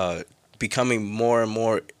just becoming more and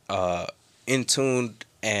more in tune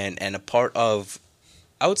and a part of,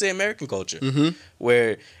 I would say, American culture.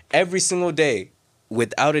 Where every single day,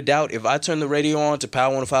 without a doubt, if I turn the radio on to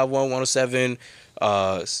Power 105.1, 107,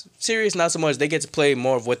 Sirius not so much. They get to play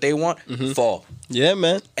more of what they want. Fall. Yeah,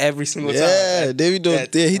 man. Every single time. Yeah,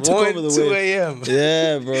 David. He took over the 2 wave. a.m.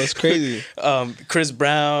 Yeah, bro, it's crazy. Chris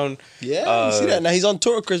Brown. Yeah, you see that now? He's on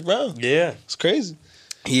tour with Chris Brown. Yeah, it's crazy.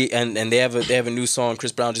 He and they have a new song.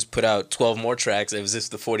 Chris Brown just put out 12 more tracks. It was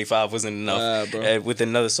just the 45 wasn't enough. With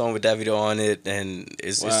another song with Davido on it, and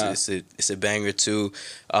it's a banger too.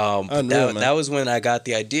 That was when I got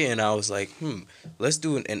the idea, and I was like, let's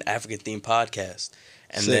do an African themed podcast,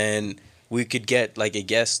 and then we could get like a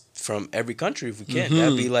guest from every country if we can.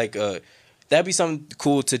 That'd be something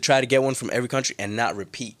cool to try to get one from every country and not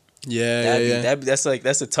repeat.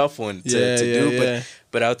 That's a tough one to do.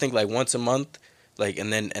 But I would think like once a month. Like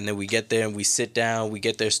and then we get there and we sit down, we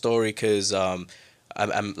get their story because I'm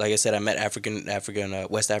like I said, I met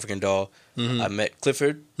West African Doll. I met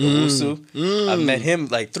Clifford Owusu. I met him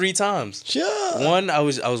like 3 times. Sure. One, I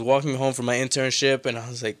was walking home from my internship and I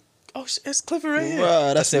was like, oh, it's Clifford right here.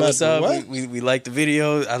 Wow, I said, what's up? We like the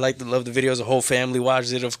video. I love the videos. The whole family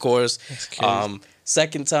watched it, of course. That's crazy.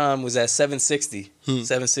 Second time was at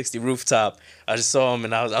 760 rooftop. I just saw him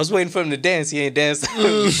and I was waiting for him to dance. He ain't danced.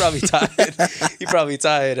 He's probably tired. He probably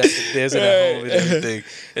tired after dancing at home and everything.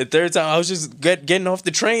 And third time I was just getting off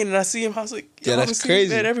the train and I see him. I was like, that's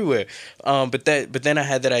crazy. That everywhere. But then I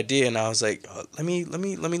had that idea and I was like, let me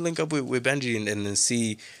link up with Benji and then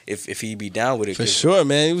see if he'd be down with it. For sure,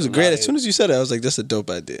 man. It was great. As soon as you said it, I was like, that's a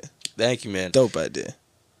dope idea. Thank you, man. Dope idea.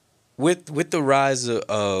 with the rise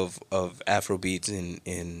of Afrobeats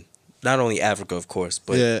in not only Africa, of course,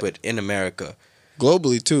 but in America,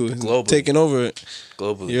 globally too, taking over it,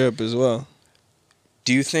 globally, Europe as well.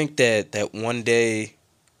 Do you think that one day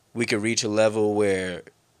we could reach a level where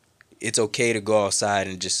it's okay to go outside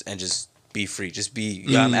and just be free, just be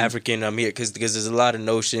I'm African, I'm here, because there's a lot of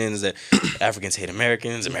notions that Africans hate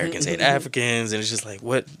Americans, Americans hate Africans, and it's just like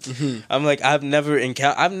what I'm like I've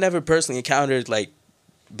never personally encountered like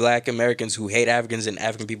Black Americans who hate Africans and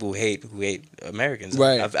African people who hate Americans.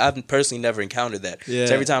 Right. I've personally never encountered that. Yeah.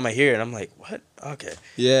 So every time I hear it, I'm like, what? Okay.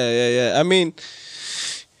 Yeah. I mean,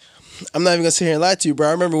 I'm not even gonna sit here and lie to you, bro.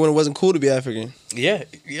 I remember when it wasn't cool to be African. Yeah.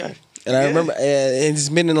 And I remember, and it's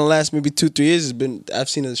been in the last maybe 2-3 years. I've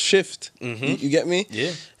seen a shift. You get me?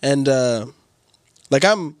 Yeah. And like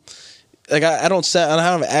I don't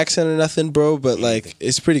have an accent or nothing, bro. But like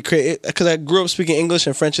it's pretty crazy because I grew up speaking English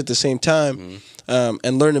and French at the same time,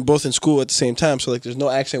 and learning both in school at the same time. So like there's no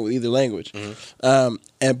accent with either language.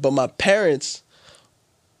 But my parents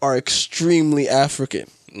are extremely African.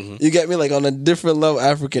 You get me? Like on a different level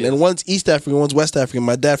African. And one's East African, one's West African.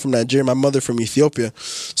 My dad from Nigeria, my mother from Ethiopia.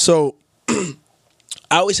 So I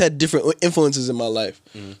always had different influences in my life.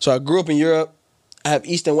 So I grew up in Europe. I have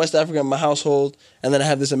East and West Africa in my household. And then I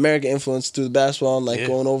have this American influence through the basketball and like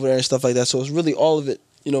going over there and stuff like that. So it's really all of it,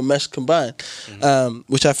 meshed combined,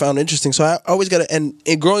 which I found interesting. So I always got to, and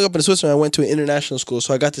growing up in Switzerland, I went to an international school.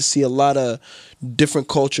 So I got to see a lot of different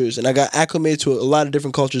cultures. And I got acclimated to a lot of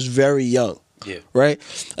different cultures very young. Yeah. Right.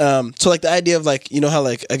 So like the idea of like how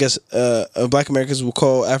like I guess Black Americans will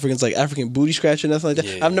call Africans like African booty scratcher and nothing like that.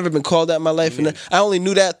 Yeah. I've never been called that in my life, and I only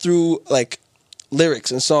knew that through like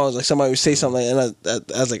lyrics and songs. Like somebody would say something, and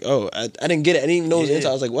I was like, oh, I didn't get it. I didn't even know it was into.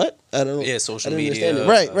 I was like, what? I don't know. Yeah, social media.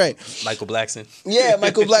 Right. Michael Blackson. Yeah,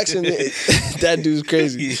 Michael Blackson. That dude's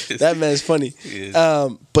crazy. Yes. That man's funny. Yes.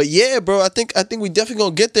 But yeah, bro, I think we definitely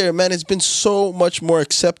gonna get there, man. It's been so much more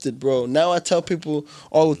accepted, bro. Now I tell people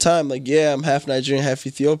all the time, like, yeah, I'm half Nigerian, half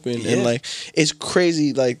Ethiopian, and like, it's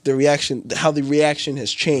crazy, like how the reaction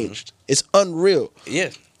has changed. It's unreal.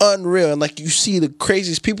 Yeah. Unreal. And like, you see the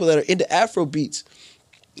craziest people that are into Afro beats,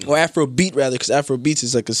 or Afrobeat rather, because Afrobeats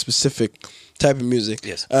is like a specific type of music.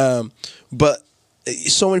 Yes. But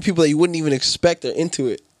so many people that you wouldn't even expect are into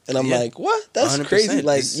it. And I'm like, what? That's 100%. Crazy.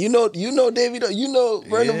 Like, you know David,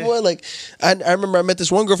 Burna Boy. Like, I remember I met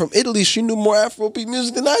this one girl from Italy. She knew more Afrobeat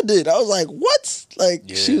music than I did. I was like, what? Like,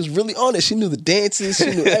 she was really on it. She knew the dances. She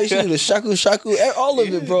knew the shaku, all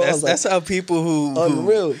of it, bro. That's how people who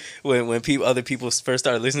unreal. When other people first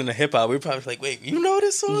started listening to hip hop, we were probably like, wait, you know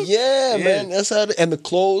this song? Yeah, man. That's how. And the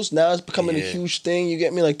clothes now it's becoming a huge thing. You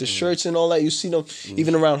get me? Like the shirts and all that. You see them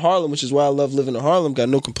even around Harlem, which is why I love living in Harlem. Got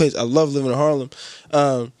no complaints. I love living in Harlem.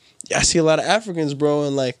 I see a lot of Africans, bro,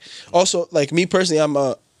 and like also like me personally, I'm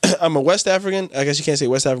a West African. I guess you can't say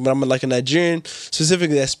West African, but I'm like a Nigerian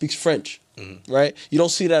specifically that speaks French, right? You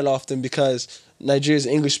don't see that often because Nigeria is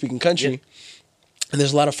an English-speaking country. Yep. And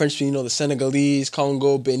there's a lot of French people, the Senegalese,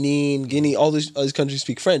 Congo, Benin, Guinea, all these countries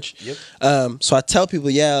speak French. Yep. So I tell people,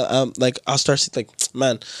 like I'll start like,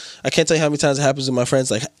 man, I can't tell you how many times it happens with my friends.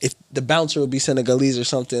 Like if the bouncer would be Senegalese or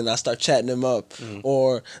something, I start chatting them up,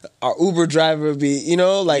 or our Uber driver would be,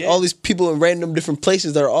 all these people in random different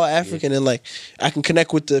places that are all African, and like I can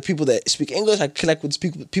connect with the people that speak English. I can connect with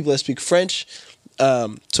people that speak French.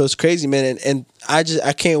 So it's crazy, man, and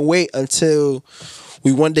I can't wait until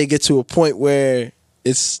we one day get to a point where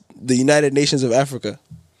it's the United Nations of Africa,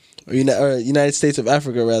 or United States of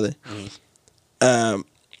Africa, rather.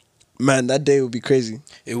 Man, that day would be crazy.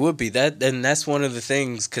 It would be that, and that's one of the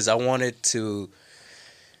things because I wanted to.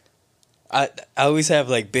 I always have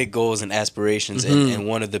like big goals and aspirations, and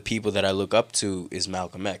one of the people that I look up to is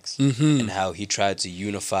Malcolm X, and how he tried to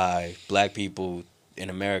unify Black people in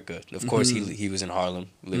America. Of course, he was in Harlem,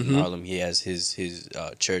 lived in Harlem. He has his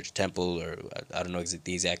church, temple, or I don't know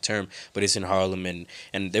the exact term, but it's in Harlem,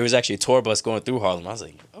 and there was actually a tour bus going through Harlem. I was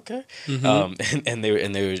like, okay, and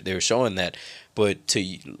they were showing that, but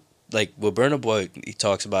to like what Burna Boy he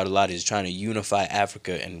talks about a lot is trying to unify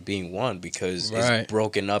Africa and being one because it's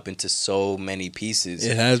broken up into so many pieces.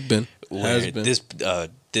 It has been.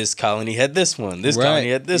 This colony had this one. This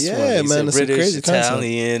colony had this one. Yeah, man, it's British, a crazy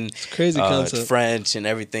Italian, it's crazy concept. French, and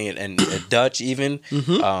everything, and Dutch even.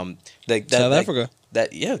 Like that, South Africa.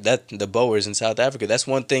 That the Boers in South Africa. That's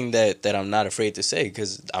one thing that I'm not afraid to say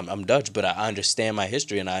because I'm Dutch, but I understand my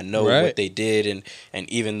history and I know what they did, and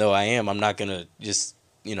even though I'm not gonna just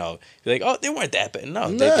be like, oh, they weren't that bad.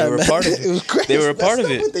 No, they were a part of it. It was crazy. They were a part of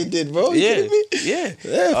it. What they did, bro? You kidding me?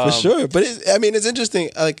 Yeah, for sure. But it's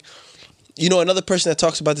interesting. Like, another person that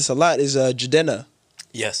talks about this a lot is Jidenna.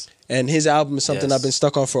 Yes. And his album is something I've been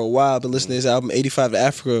stuck on for a while. I've been listening to his album, 85 to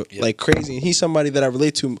Africa, like crazy. And he's somebody that I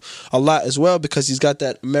relate to a lot as well because he's got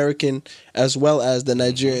that American as well as the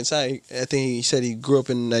Nigerian side. I think he said he grew up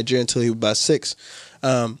in Nigeria until he was about 6.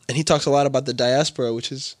 And he talks a lot about the diaspora, which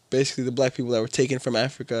is basically the black people that were taken from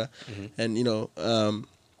Africa and,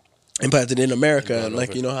 implanted in America. And,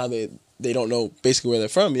 like, you know, how they don't know basically where they're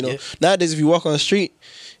from, you know. Nowadays, if you walk on the street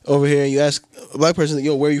over here and you ask a black person,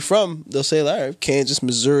 yo, where are you from? They'll say, all right, Kansas,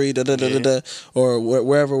 Missouri, or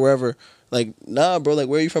wherever. Like, nah, bro, like,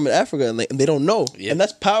 where are you from in Africa? And they don't know. And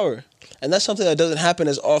that's power. And that's something that doesn't happen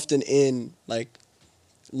as often in, like,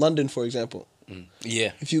 London, for example.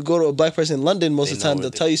 Yeah. If you go to a black person in London, most of the time they'll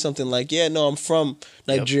tell you something like, yeah, no, I'm from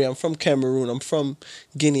Nigeria, I'm from Cameroon, I'm from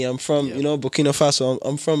Guinea, I'm from, Burkina Faso,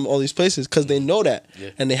 I'm from all these places because they know that.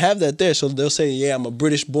 And they have that there. So they'll say, yeah, I'm a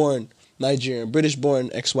British-born Nigerian,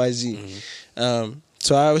 British-born XYZ.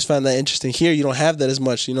 So I always find that interesting. Here, you don't have that as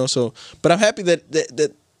much, you know. So, but I'm happy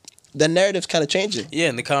that narrative's kind of changing. Yeah,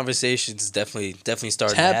 and the conversation's definitely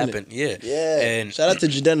starting to happen. Yeah. And shout out to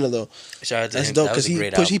Jidenna though. Shout out to That's him. dope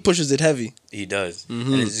because he pushes it heavy. He does,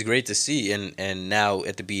 and it's great to see. And now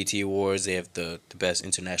at the BET Awards, they have the best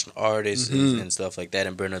international artists and stuff like that.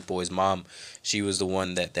 And Burna Boy's mom, she was the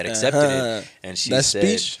one that accepted it, and she said,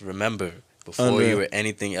 speech? "Remember, before you were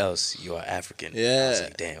anything else, you are African." Yeah, I was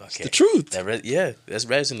like, damn, okay, it's the truth. That's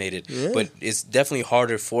resonated. But it's definitely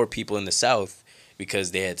harder for people in the South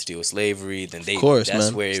because they had to deal with slavery. Then they, of course, that's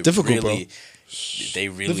man. Where it's difficult, really, bro. They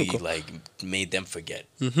really like made them forget.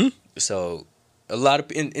 So a lot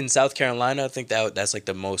of in South Carolina, I think that's like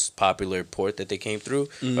the most popular port that they came through,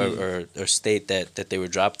 or state that they were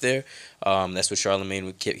dropped there. That's what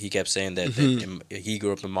Charlemagne he kept saying that he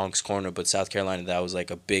grew up in Moncks Corner, but South Carolina, that was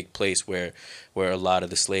like a big place where a lot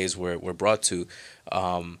of the slaves were brought to.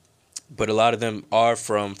 But a lot of them are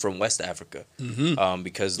from West Africa,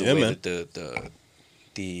 because the way that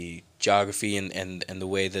the geography and the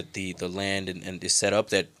way that the land and is set up,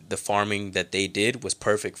 that the farming that they did was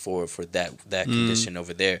perfect for that condition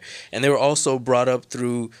over there. And they were also brought up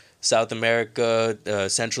through South America,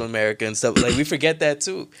 Central America and stuff. Like, we forget that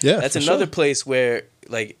too. Yeah, that's another place where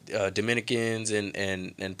like Dominicans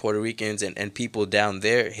and Puerto Ricans and people down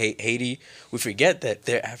there, Haiti, we forget that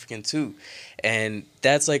they're African too. And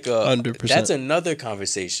that's like 100%. That's another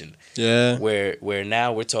conversation. Yeah. Where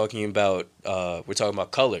now we're talking about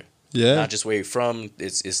color. Yeah. Not just where you're from.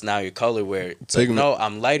 It's now your color, where it's like, no,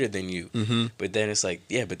 I'm lighter than you. But then it's like,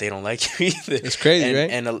 yeah, but they don't like you either. It's crazy, right?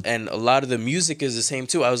 And a lot of the music is the same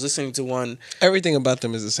too. I was listening to one. Everything about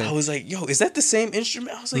them is the same. I was like, yo, is that the same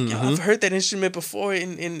instrument? I was like, yo, I've heard that instrument before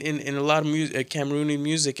in a lot of music, Cameroonian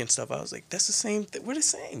music and stuff. I was like, that's the same. We're the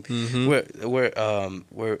same.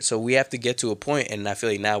 So we have to get to a point, and I feel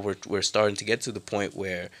like now we're starting to get to the point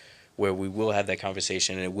where we will have that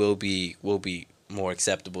conversation, and it will be more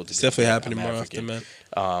acceptable. It's definitely happening more often, man.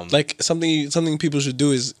 Like something people should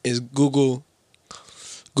do is Google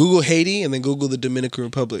Haiti and then Google the Dominican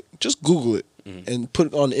Republic. Just Google it and put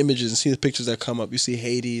it on images and see the pictures that come up. You see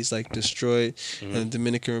Haiti is like destroyed, and the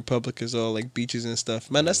Dominican Republic is all like beaches and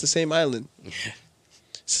stuff. Man, that's the same island.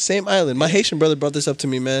 It's the same island. My Haitian brother brought this up to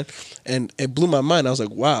me, man, and it blew my mind. I was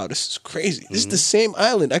like, wow, this is crazy. This is the same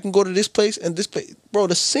island. I can go to this place and this place. Bro,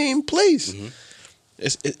 the same place.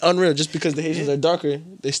 It's unreal. Just because the Haitians are darker,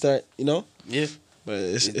 they start, you know? Yeah. But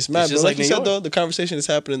it's mad. But like you said, though, the conversation is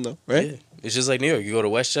happening, though, right? Yeah. It's just like New York. You go to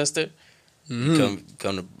Westchester, you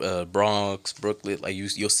come to Bronx, Brooklyn. Like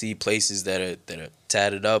you'll see places that are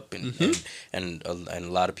tatted up, and a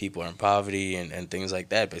lot of people are in poverty and things like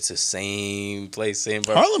that. But it's the same place, same.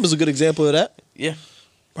 Harlem is a good example of that. Yeah.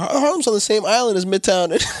 Harlem's on the same island as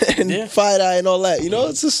Midtown and Five Eye and all that. You know,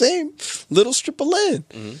 it's the same little strip of land.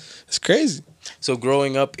 It's crazy. So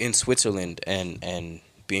growing up in Switzerland and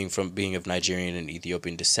being of Nigerian and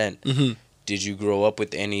Ethiopian descent, did you grow up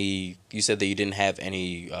with any? You said that you didn't have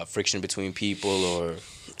any friction between people, or?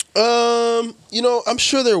 You know, I'm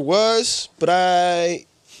sure there was, but I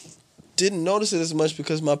didn't notice it as much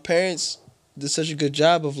because my parents did such a good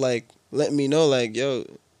job of like letting me know, like, yo,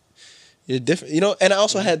 you're different. You know, and I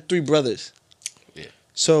also had 3 brothers. Yeah.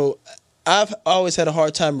 So I've always had a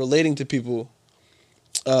hard time relating to people.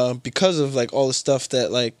 Because of like all the stuff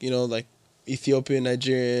that like, you know, like Ethiopian,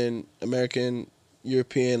 Nigerian, American,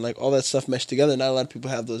 European, like all that stuff meshed together. Not a lot of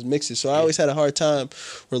people have those mixes. So I always had a hard time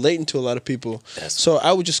relating to a lot of people. So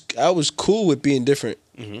I was cool with being different.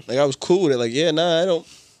 Like I was cool with it. Like, yeah, nah, I don't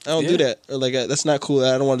do that. Or like, that's not cool.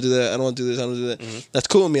 I don't want to do that. I don't want to do this. I don't want to do that. That's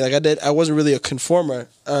cool with me. Like I wasn't really a conformer.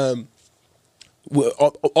 All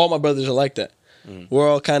my brothers are like that. We're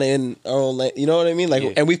all kind of in our own lane. You know what I mean?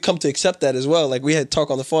 Like, and we've come to accept that as well. Like, we had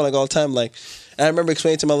talk on the phone like all the time. Like, and I remember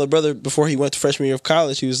explaining to my little brother before he went to freshman year of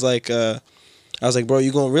college. He was like, I was like, bro,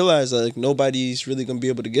 you're gonna realize that, like, nobody's really gonna be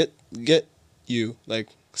able to get you. Like,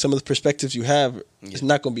 some of the perspectives you have is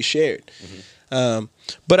not gonna be shared.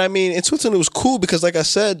 But I mean, in Switzerland it was cool because, like I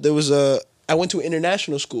said, I went to an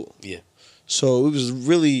international school. Yeah. So it was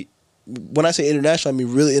really, when I say international, I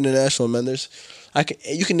mean really international, man.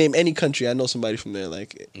 You can name any country. I know somebody from there.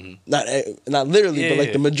 Like, not literally, but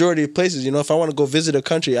like the majority of places. You know, if I want to go visit a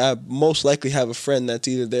country, I most likely have a friend that's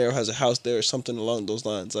either there or has a house there or something along those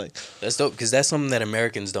lines. Like, that's dope because that's something that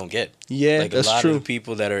Americans don't get. Yeah, like that's a lot true. of the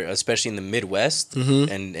people that are, especially in the Midwest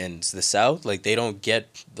and the South, like they don't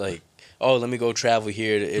get like, oh, let me go travel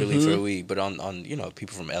here to Italy for a week. But on you know,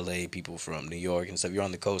 people from LA, people from New York and stuff, you're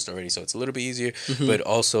on the coast already, so it's a little bit easier. But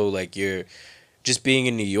also, like, you're just being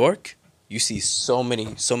in New York, you see so many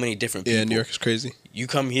different people. Yeah, New York is crazy. You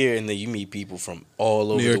come here and then you meet people from all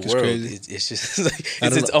over New York the world. is crazy. It's just like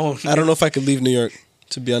it's its own. I don't know if I could leave New York,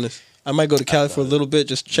 to be honest. I might go to Cali for a little bit,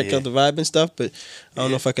 just check out the vibe and stuff, but I don't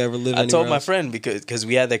know if I could ever live anywhere I told my else. friend because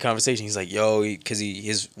we had that conversation. He's like, yo,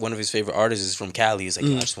 because one of his favorite artists is from Cali. He's like,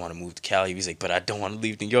 I just want to move to Cali. He's like, but I don't want to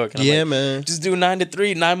leave New York. And I'm like, man. Just do 9 to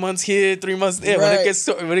 3, 9 months here, 3 months there. Right.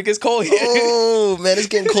 When it gets cold here. Oh, man, it's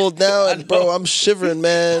getting cold now, and bro, I'm shivering,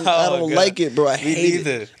 man. I don't like it, bro. I hate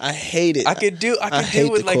it. I hate it. I could deal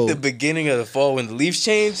with like the beginning of the fall when the leaves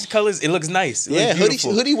change colors. It looks nice. It looks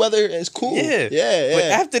hoodie weather is cool. Yeah. But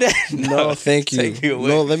after that, no, thank you.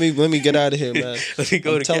 No, let me get out of here, man. Let me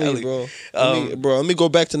go to Cali, you, bro. Let me go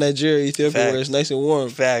back to Nigeria, Ethiopia, where it's nice and warm.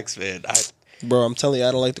 Facts, man. Bro, I'm telling you,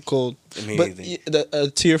 I don't like the cold. Me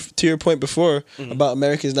but to your point before about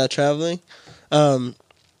Americans not traveling,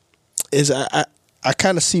 is I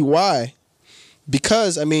kind of see why,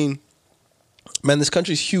 because I mean, man, this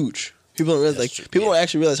country's huge. People don't realize, people don't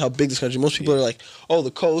actually realize how big this country. Most people are like, oh,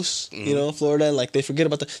 the coast, you know, Florida, and like they forget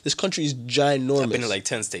about this country is ginormous. I've been to like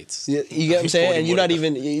 10 states. You get what I'm saying? And you're not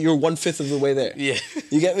even, you're 1/5 of the way there. Yeah.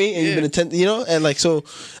 You get me? And you've been to 10, you know, and like so,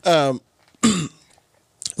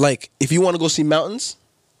 like if you want to go see mountains,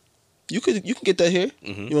 you can get that here.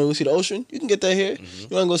 You want to go see the ocean, you can get that here. You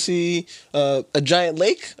want to go see a giant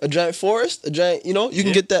lake, a giant forest, a giant, you know, you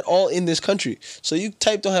can get that all in this country. So you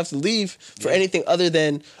don't have to leave for anything other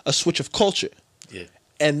than a switch of culture. Yeah.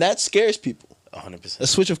 And that scares people. 100%. A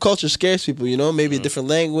switch of culture scares people, you know, maybe a different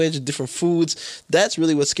language, different foods. That's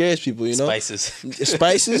really what scares people, you know. Spices.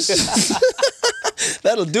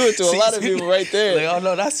 That'll do it to a lot of people right there. Like, oh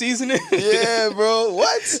no, that seasoning. Yeah, bro.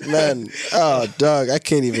 What? Man. Oh, dog. I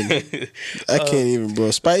can't even,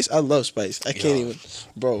 bro. Spice? I love spice. I can't even,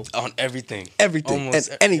 bro. On everything. Everything. Almost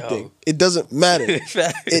and anything. Yo. It doesn't matter.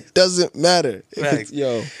 It doesn't matter.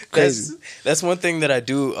 Yo, crazy. That's one thing that I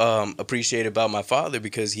do appreciate about my father,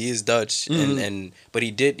 because he is Dutch, but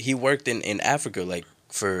he worked in Africa like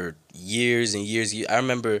for years and years. I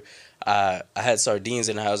remember I had sardines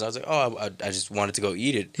in the house. I was like, oh, I just wanted to go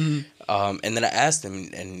eat it. And then I asked him,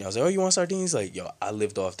 and I was like, oh, you want sardines? Like, yo, I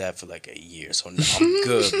lived off that for like a year, so I'm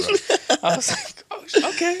good, bro. I was like, oh,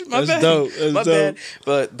 okay, my bad. That's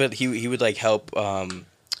dope. But he would like help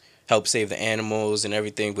save the animals and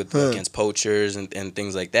everything against poachers and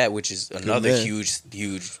things like that, which is another huge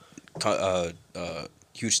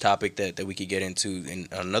topic that we could get into in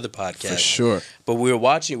another podcast. For sure. But we were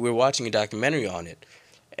watching a documentary on it.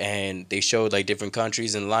 And they showed like different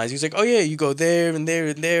countries and lines. He was like, "Oh yeah, you go there and there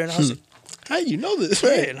and there." And I was like, "How do you know this?"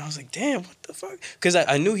 Right? And I was like, "Damn, what the fuck?" Because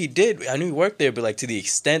I knew he did. I knew he worked there, but like to the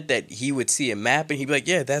extent that he would see a map and he'd be like,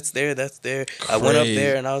 "Yeah, that's there, that's there." Crazy. I went up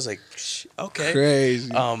there and I was like, "Okay."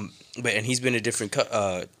 Crazy. And he's been to different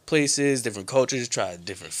places, different cultures, tried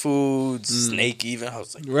different foods, snake even. I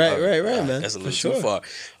was like, right, man. That's a little too far.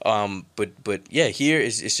 But yeah, here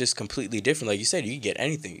it's just completely different. Like you said, you can get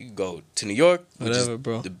anything. You can go to New York, which is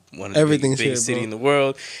one of the biggest city in the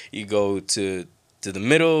world. You go to the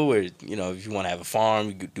middle, where, you know, if you want to have a farm,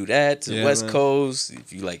 you could do that. To the West Coast,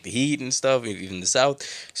 if you like the heat and stuff, even the South.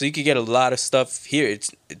 So you could get a lot of stuff here.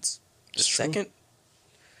 It's second.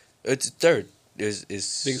 It's third. Is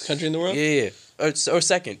biggest country in the world? Yeah. Or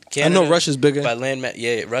second. Canada, I know Russia's bigger. By land,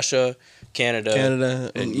 Russia,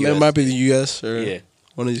 Canada. And it might be the U.S. or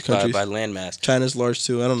one of these countries. By land mass. China's large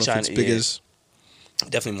too. I don't know if it's big as.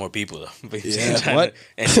 Definitely more people though. Yeah. What?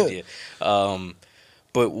 And India.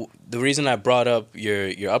 But the reason I brought up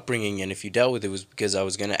your upbringing and if you dealt with it was because I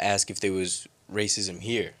was gonna ask if there was racism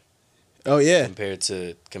here. Oh yeah. Compared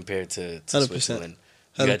to 100%. Switzerland.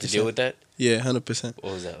 You had to deal with that? Yeah, 100%.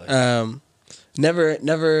 What was that like?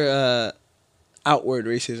 Never outward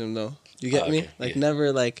racism though. You get me? Like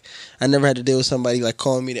never like I never had to deal with somebody like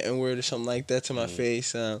calling me the N-word or something like that to my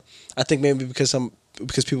face. I think maybe because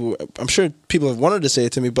people, I'm sure people have wanted to say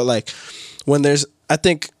it to me, but like when there's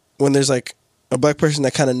like a black person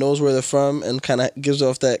that kind of knows where they're from and kind of gives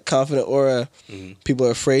off that confident aura, people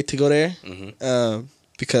are afraid to go there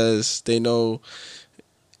because they know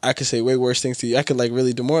I could say way worse things to you. I could like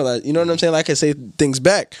really demoralize. You know what I'm saying? Like, I could say things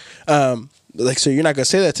back. Like, so you're not gonna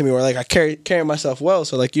say that to me, or like I carry myself well,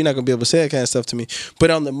 so like you're not gonna be able to say that kind of stuff to me.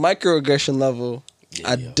 But on the microaggression level,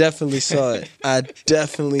 I definitely saw it. I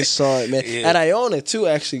definitely saw it, man. And I own it too,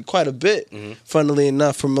 actually, quite a bit. Funnily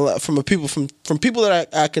enough, from people that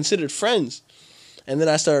I considered friends, and then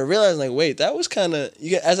I started realizing, like, wait, that was kind of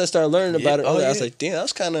as I started learning about it. I was like, damn, that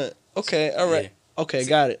was kind of okay. All right, okay,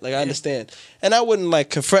 got it. Like, I understand, and I wouldn't like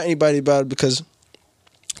confront anybody about it because.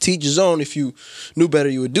 To each his own. If you knew better,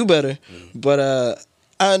 you would do better. But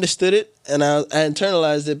I understood it and I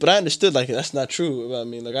internalized it. But I understood like that's not true about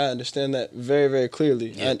me. Like I understand that very, very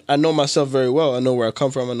clearly. Yeah. I know myself very well. I know where I come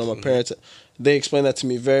from. I know my parents. They explained that to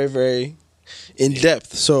me very, very in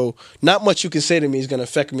depth. So not much you can say to me is gonna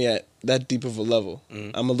affect me at that deep of a level.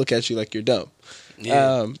 I'm gonna look at you like you're dumb.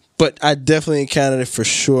 Yeah. But I definitely encountered it for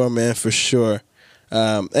sure, man, for sure.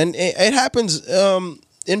 And it happens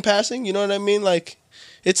in passing. You know what I mean? Like.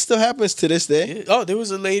 It still happens to this day. Yeah. Oh, there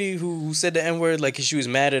was a lady who said the N-word like she was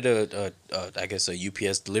mad at I guess a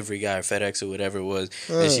UPS delivery guy or FedEx or whatever it was,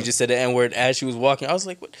 and she just said the N-word as she was walking. I was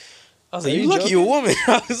like, what? I was like, you lucky you're a woman.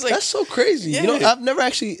 I was like, that's so crazy. Yeah. You know, I've never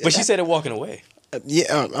actually. But she said it walking away.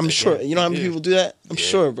 Yeah, I'm sure. You know how many people do that? I'm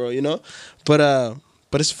sure, bro. You know, but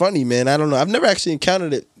it's funny, man. I don't know. I've never actually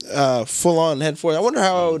encountered it full on head forward. I wonder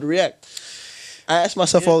how I would react. I ask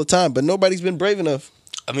myself all the time, but nobody's been brave enough.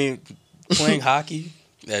 I mean, playing hockey.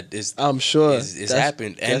 That is, I'm sure it's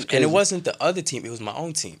happened, and it wasn't the other team; it was my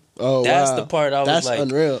own team. Oh, that's the part I was like,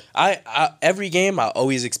 unreal. I every game I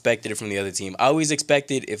always expected it from the other team. I always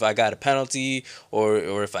expected if I got a penalty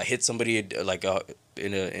or if I hit somebody like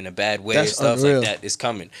in a bad way, that's stuff unreal. like that is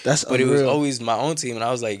coming. That's but unreal. It was always my own team, and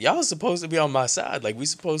I was like, y'all supposed to be on my side. Like we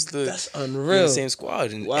supposed to. That's be unreal. in the same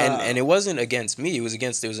squad, and it wasn't against me. It was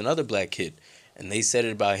against there was another black kid. And they said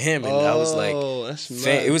it about him, and I was like,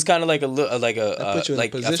 it was kind of like I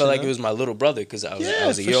felt like it was my little brother because I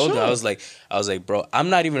was a year older. I was like, bro, I'm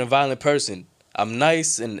not even a violent person. I'm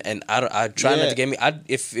nice, and I try not to get me.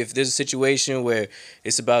 If there's a situation where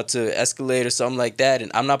it's about to escalate or something like that,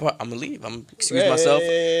 and I'm gonna leave. I'm excuse myself.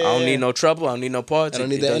 I don't need no trouble. I don't need no parts. I don't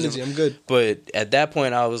need that energy. I'm good. But at that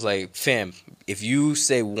point, I was like, fam, if you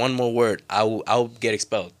say one more word, I'll get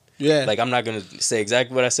expelled. Yeah. Like, I'm not going to say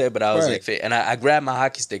exactly what I said, but I was like, and I grabbed my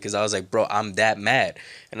hockey stick because I was like, bro, I'm that mad.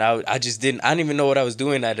 And I didn't even know what I was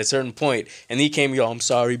doing at a certain point. And he came, yo, I'm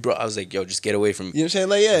sorry, bro. I was like, yo, just get away from me. You know what I'm saying?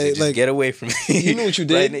 Like, just get away from me. You knew what you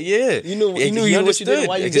did. Yeah. You knew what you did and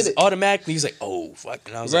why you did it. Automatically, he's like, oh, fuck.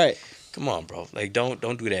 And I was like, come on, bro. Like, don't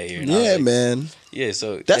do that here. And man. Yeah,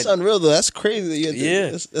 so. That's unreal, though. That's crazy.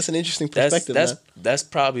 That's an interesting perspective, man. That's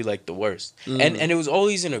probably, like, the worst. And it was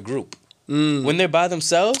always in a group. When they're by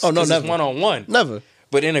themselves, never. It's one-on-one. Never.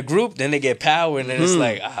 But in a group, then they get power, and then it's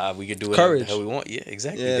like, we can do whatever the hell we want. Yeah,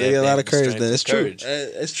 exactly. Yeah, they get a lot of courage then. It's true.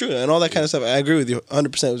 It's true. And all that kind of stuff. I agree with you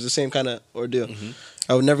 100%. It was the same kind of ordeal.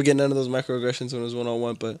 I would never get none of those microaggressions when it was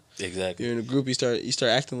one-on-one, but exactly. You're in a group, you start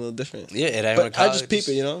acting a little different. Yeah, at Iona College. I just peep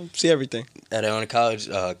it, see everything. At Iona College,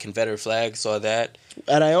 Confederate flag, saw that.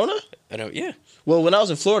 At Iona? Yeah. Well, when I was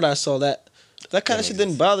in Florida, I saw that. That kind of shit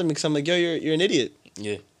didn't bother me because I'm like, yo, you're an idiot.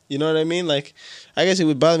 Yeah. You know what I mean? Like, I guess it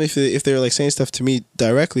would bother me if they were like saying stuff to me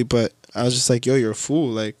directly, but I was just like, yo, you're a fool.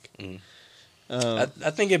 Like, I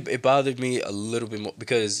think it bothered me a little bit more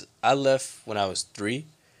because I left when I was 3.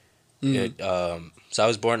 So I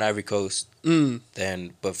was born in Ivory Coast.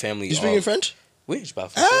 But family. You speaking French? Oui, je parle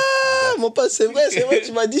français. Ah, mon pote, c'est vrai,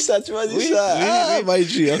 tu m'as dit ça. Ah, my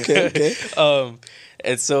G, okay.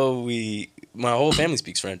 And so my whole family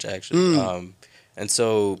speaks French actually. And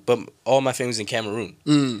so, but all my family's in Cameroon.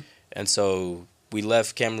 And so we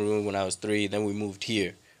left Cameroon when I was 3. Then we moved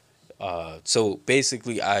here. So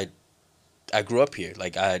basically, I grew up here.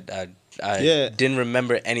 Like I didn't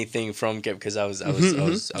remember anything from because I was an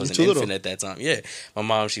infant at that time. Yeah, my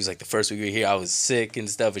mom, she was like the first week we were here, I was sick and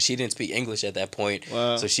stuff, but she didn't speak English at that point.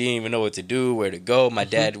 Wow. So she didn't even know what to do, where to go. My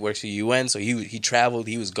dad works for UN, so he traveled,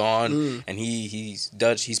 he was gone, and he's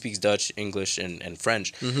Dutch. He speaks Dutch, English, and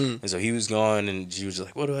French, and so he was gone, and she was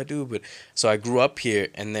like, "What do I do?" But so I grew up here,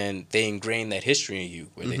 and then they ingrained that history in you,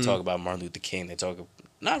 where they talk about Martin Luther King, they talk.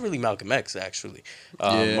 Not really Malcolm X, actually.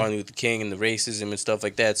 Martin Luther King and the racism and stuff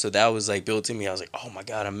like that. So that was like built in me. I was like, oh my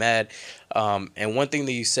God, I'm mad. And one thing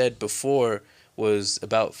that you said before was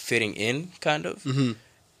about fitting in, kind of.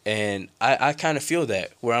 And I kind of feel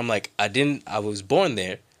that, where I'm like, I was born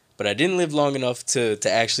there, but I didn't live long enough to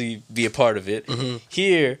actually be a part of it. Mm-hmm.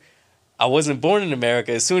 Here, I wasn't born in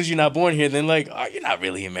America. As soon as you're not born here, then like, oh, you're not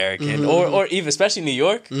really American. Mm-hmm. or even, especially New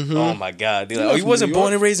York. Mm-hmm. Oh my God. They're like, oh, you wasn't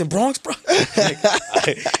born and raised in Bronx, bro?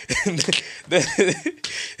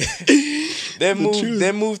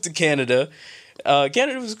 Then moved to Canada.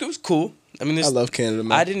 Canada was cool. I mean, I love Canada,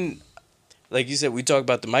 man. Like you said, we talk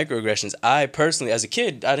about the microaggressions. I personally, as a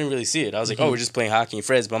kid, I didn't really see it. I was like, oh, we're just playing hockey and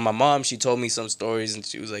friends. But my mom, she told me some stories, and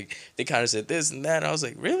she was like, they kind of said this and that. And I was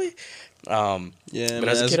like, really? Yeah, but man,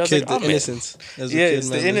 as a kid, I was like, oh, the innocence. It's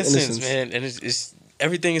the innocence, man. And it's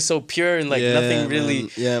everything is so pure and like nothing really.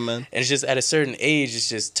 Man. Yeah, man. And it's just at a certain age, it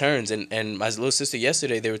just turns. And my little sister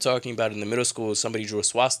yesterday, they were talking about in the middle school, somebody drew a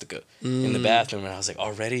swastika in the bathroom, and I was like,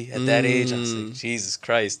 already at that age, I was like, Jesus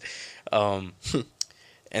Christ.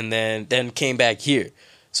 And then came back here.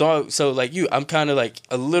 So like you, I'm kind of like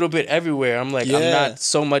a little bit everywhere. I'm like, I'm not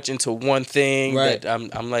so much into one thing that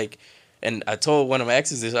I'm like. And I told one of my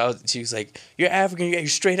exes this. She was like, "You're African. You're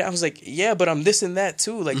straight." I was like, "Yeah, but I'm this and that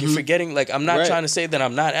too. Like you're forgetting. Like I'm not trying to say that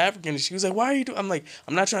I'm not African." And she was like, "Why are you doing?" I'm like,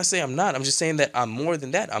 "I'm not trying to say I'm not. I'm just saying that I'm more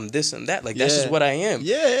than that. I'm this and that. Like that's just what I am."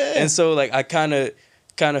 Yeah. And so like I kind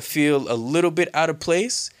of feel a little bit out of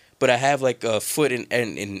place, but I have like a foot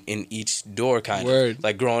in each door kind of.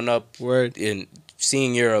 Like growing up in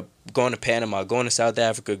seeing Europe, going to Panama, going to South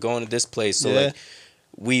Africa, going to this place. So like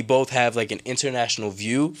we both have like an international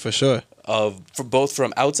view for sure for both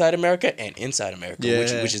from outside America and inside America,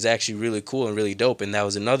 which is actually really cool and really dope. And that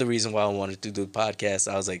was another reason why I wanted to do the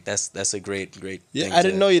podcast. I was like, that's a great thing. I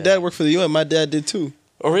didn't know your dad worked for the UN. My dad did too.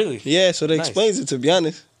 Oh really? Yeah, so that explains it, to be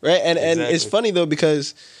honest, right? And it's funny though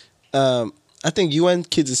because I think UN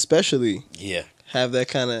kids especially have that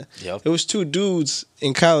kind of. Yep. There was two dudes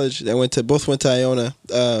in college that both went to Iona.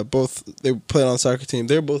 Both they played on the soccer team.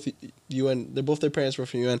 They're both UN. They're both their parents were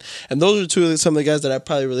from UN, and those are some of the guys that I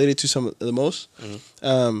probably related to the most.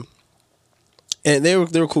 Mm-hmm. And they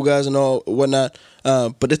were cool guys and all whatnot.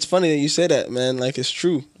 But it's funny that you say that, man. Like it's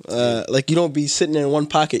true. Like you don't be sitting in one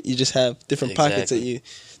pocket. You just have different pockets that you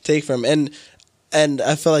take from. And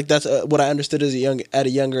I feel like that's what I understood at a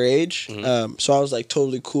younger age. Mm-hmm. So I was like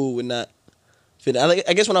totally cool with not.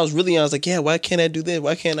 I guess when I was really young, I was like, yeah, why can't I do this?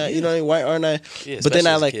 Why can't I? You know what I mean? Why aren't I? Yeah, but then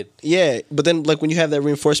but then like when you have that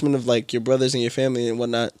reinforcement of like your brothers and your family and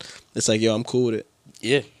whatnot, it's like, yo, I'm cool with it.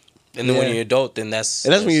 Yeah. And then when you're an adult, then that's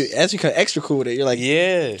when you kind of extra cool with it. You're like,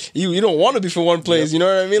 you don't want to be from one place. Yep. You know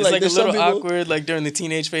what I mean? It's like a little awkward, like during the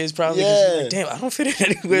teenage phase, probably. Yeah. You're like, damn, I don't fit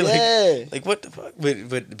in anywhere. Yeah. Like what the fuck?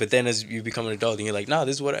 But then as you become an adult, and you're like, nah,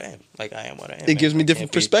 this is what I am. Like I am what I am. It gives me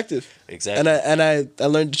different perspective. Exactly. And I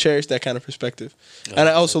learned to cherish that kind of perspective, and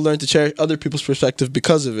I also learned to cherish other people's perspective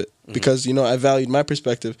because of it. Mm-hmm. Because I valued my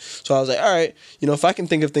perspective, so I was like, all right, if I can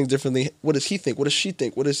think of things differently, what does he think? What does she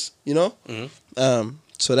think? What is Mm-hmm.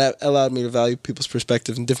 So that allowed me to value people's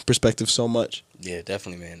perspectives and different perspectives so much. Yeah,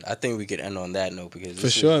 definitely, man. I think we could end on that note because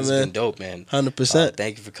this has been dope, man. 100%.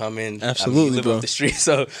 Thank you for coming. Absolutely, you live bro. Off the street,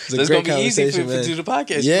 so it's gonna be easy for do the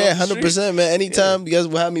podcast. Yeah, 100%, man. Anytime you guys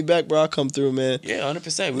will have me back, bro, I'll come through, man. Yeah,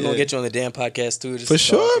 100%. We're gonna get you on the damn podcast too. For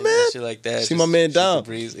sure, man. Shit like that. See my man down.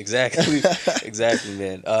 Exactly, exactly,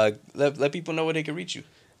 man. Let people know where they can reach you.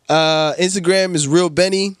 Instagram is Real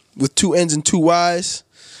Benny with 2 N's and 2 Y's.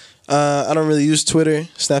 I don't really use Twitter.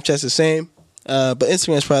 Snapchat's the same. But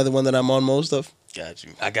Instagram's probably the one that I'm on most of. Got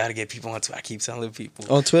you. I got to get people on Twitter. I keep telling people.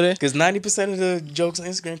 On Twitter? Because 90% of the jokes on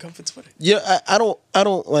Instagram come from Twitter. Yeah, I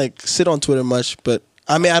don't like sit on Twitter much, but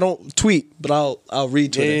I mean, I don't tweet, but I'll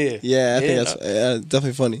read Twitter. Yeah, I think that's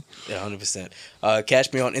definitely funny. Yeah, 100%.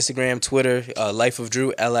 Catch me on Instagram, Twitter, Life of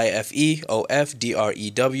Drew, LIFEOFDREW,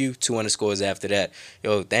 2 underscores after that.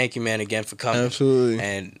 Yo, thank you, man, again for coming. Absolutely.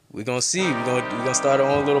 And we're gonna see. We're gonna start our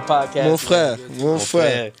own little podcast. Mon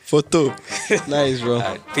frère. Photo. Nice, bro. All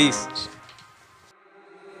right, peace.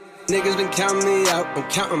 Niggas been counting me out, I'm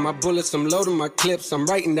counting my bullets, I'm loading my clips, I'm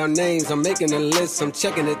writing down names, I'm making a list, I'm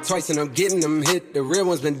checking it twice and I'm getting them hit. The real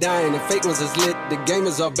ones been dying, the fake ones is lit, the game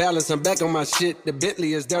is off balance, I'm back on my shit. The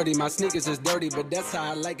Bentley is dirty, my sneakers is dirty, but that's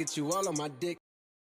how I like it, you all on my dick.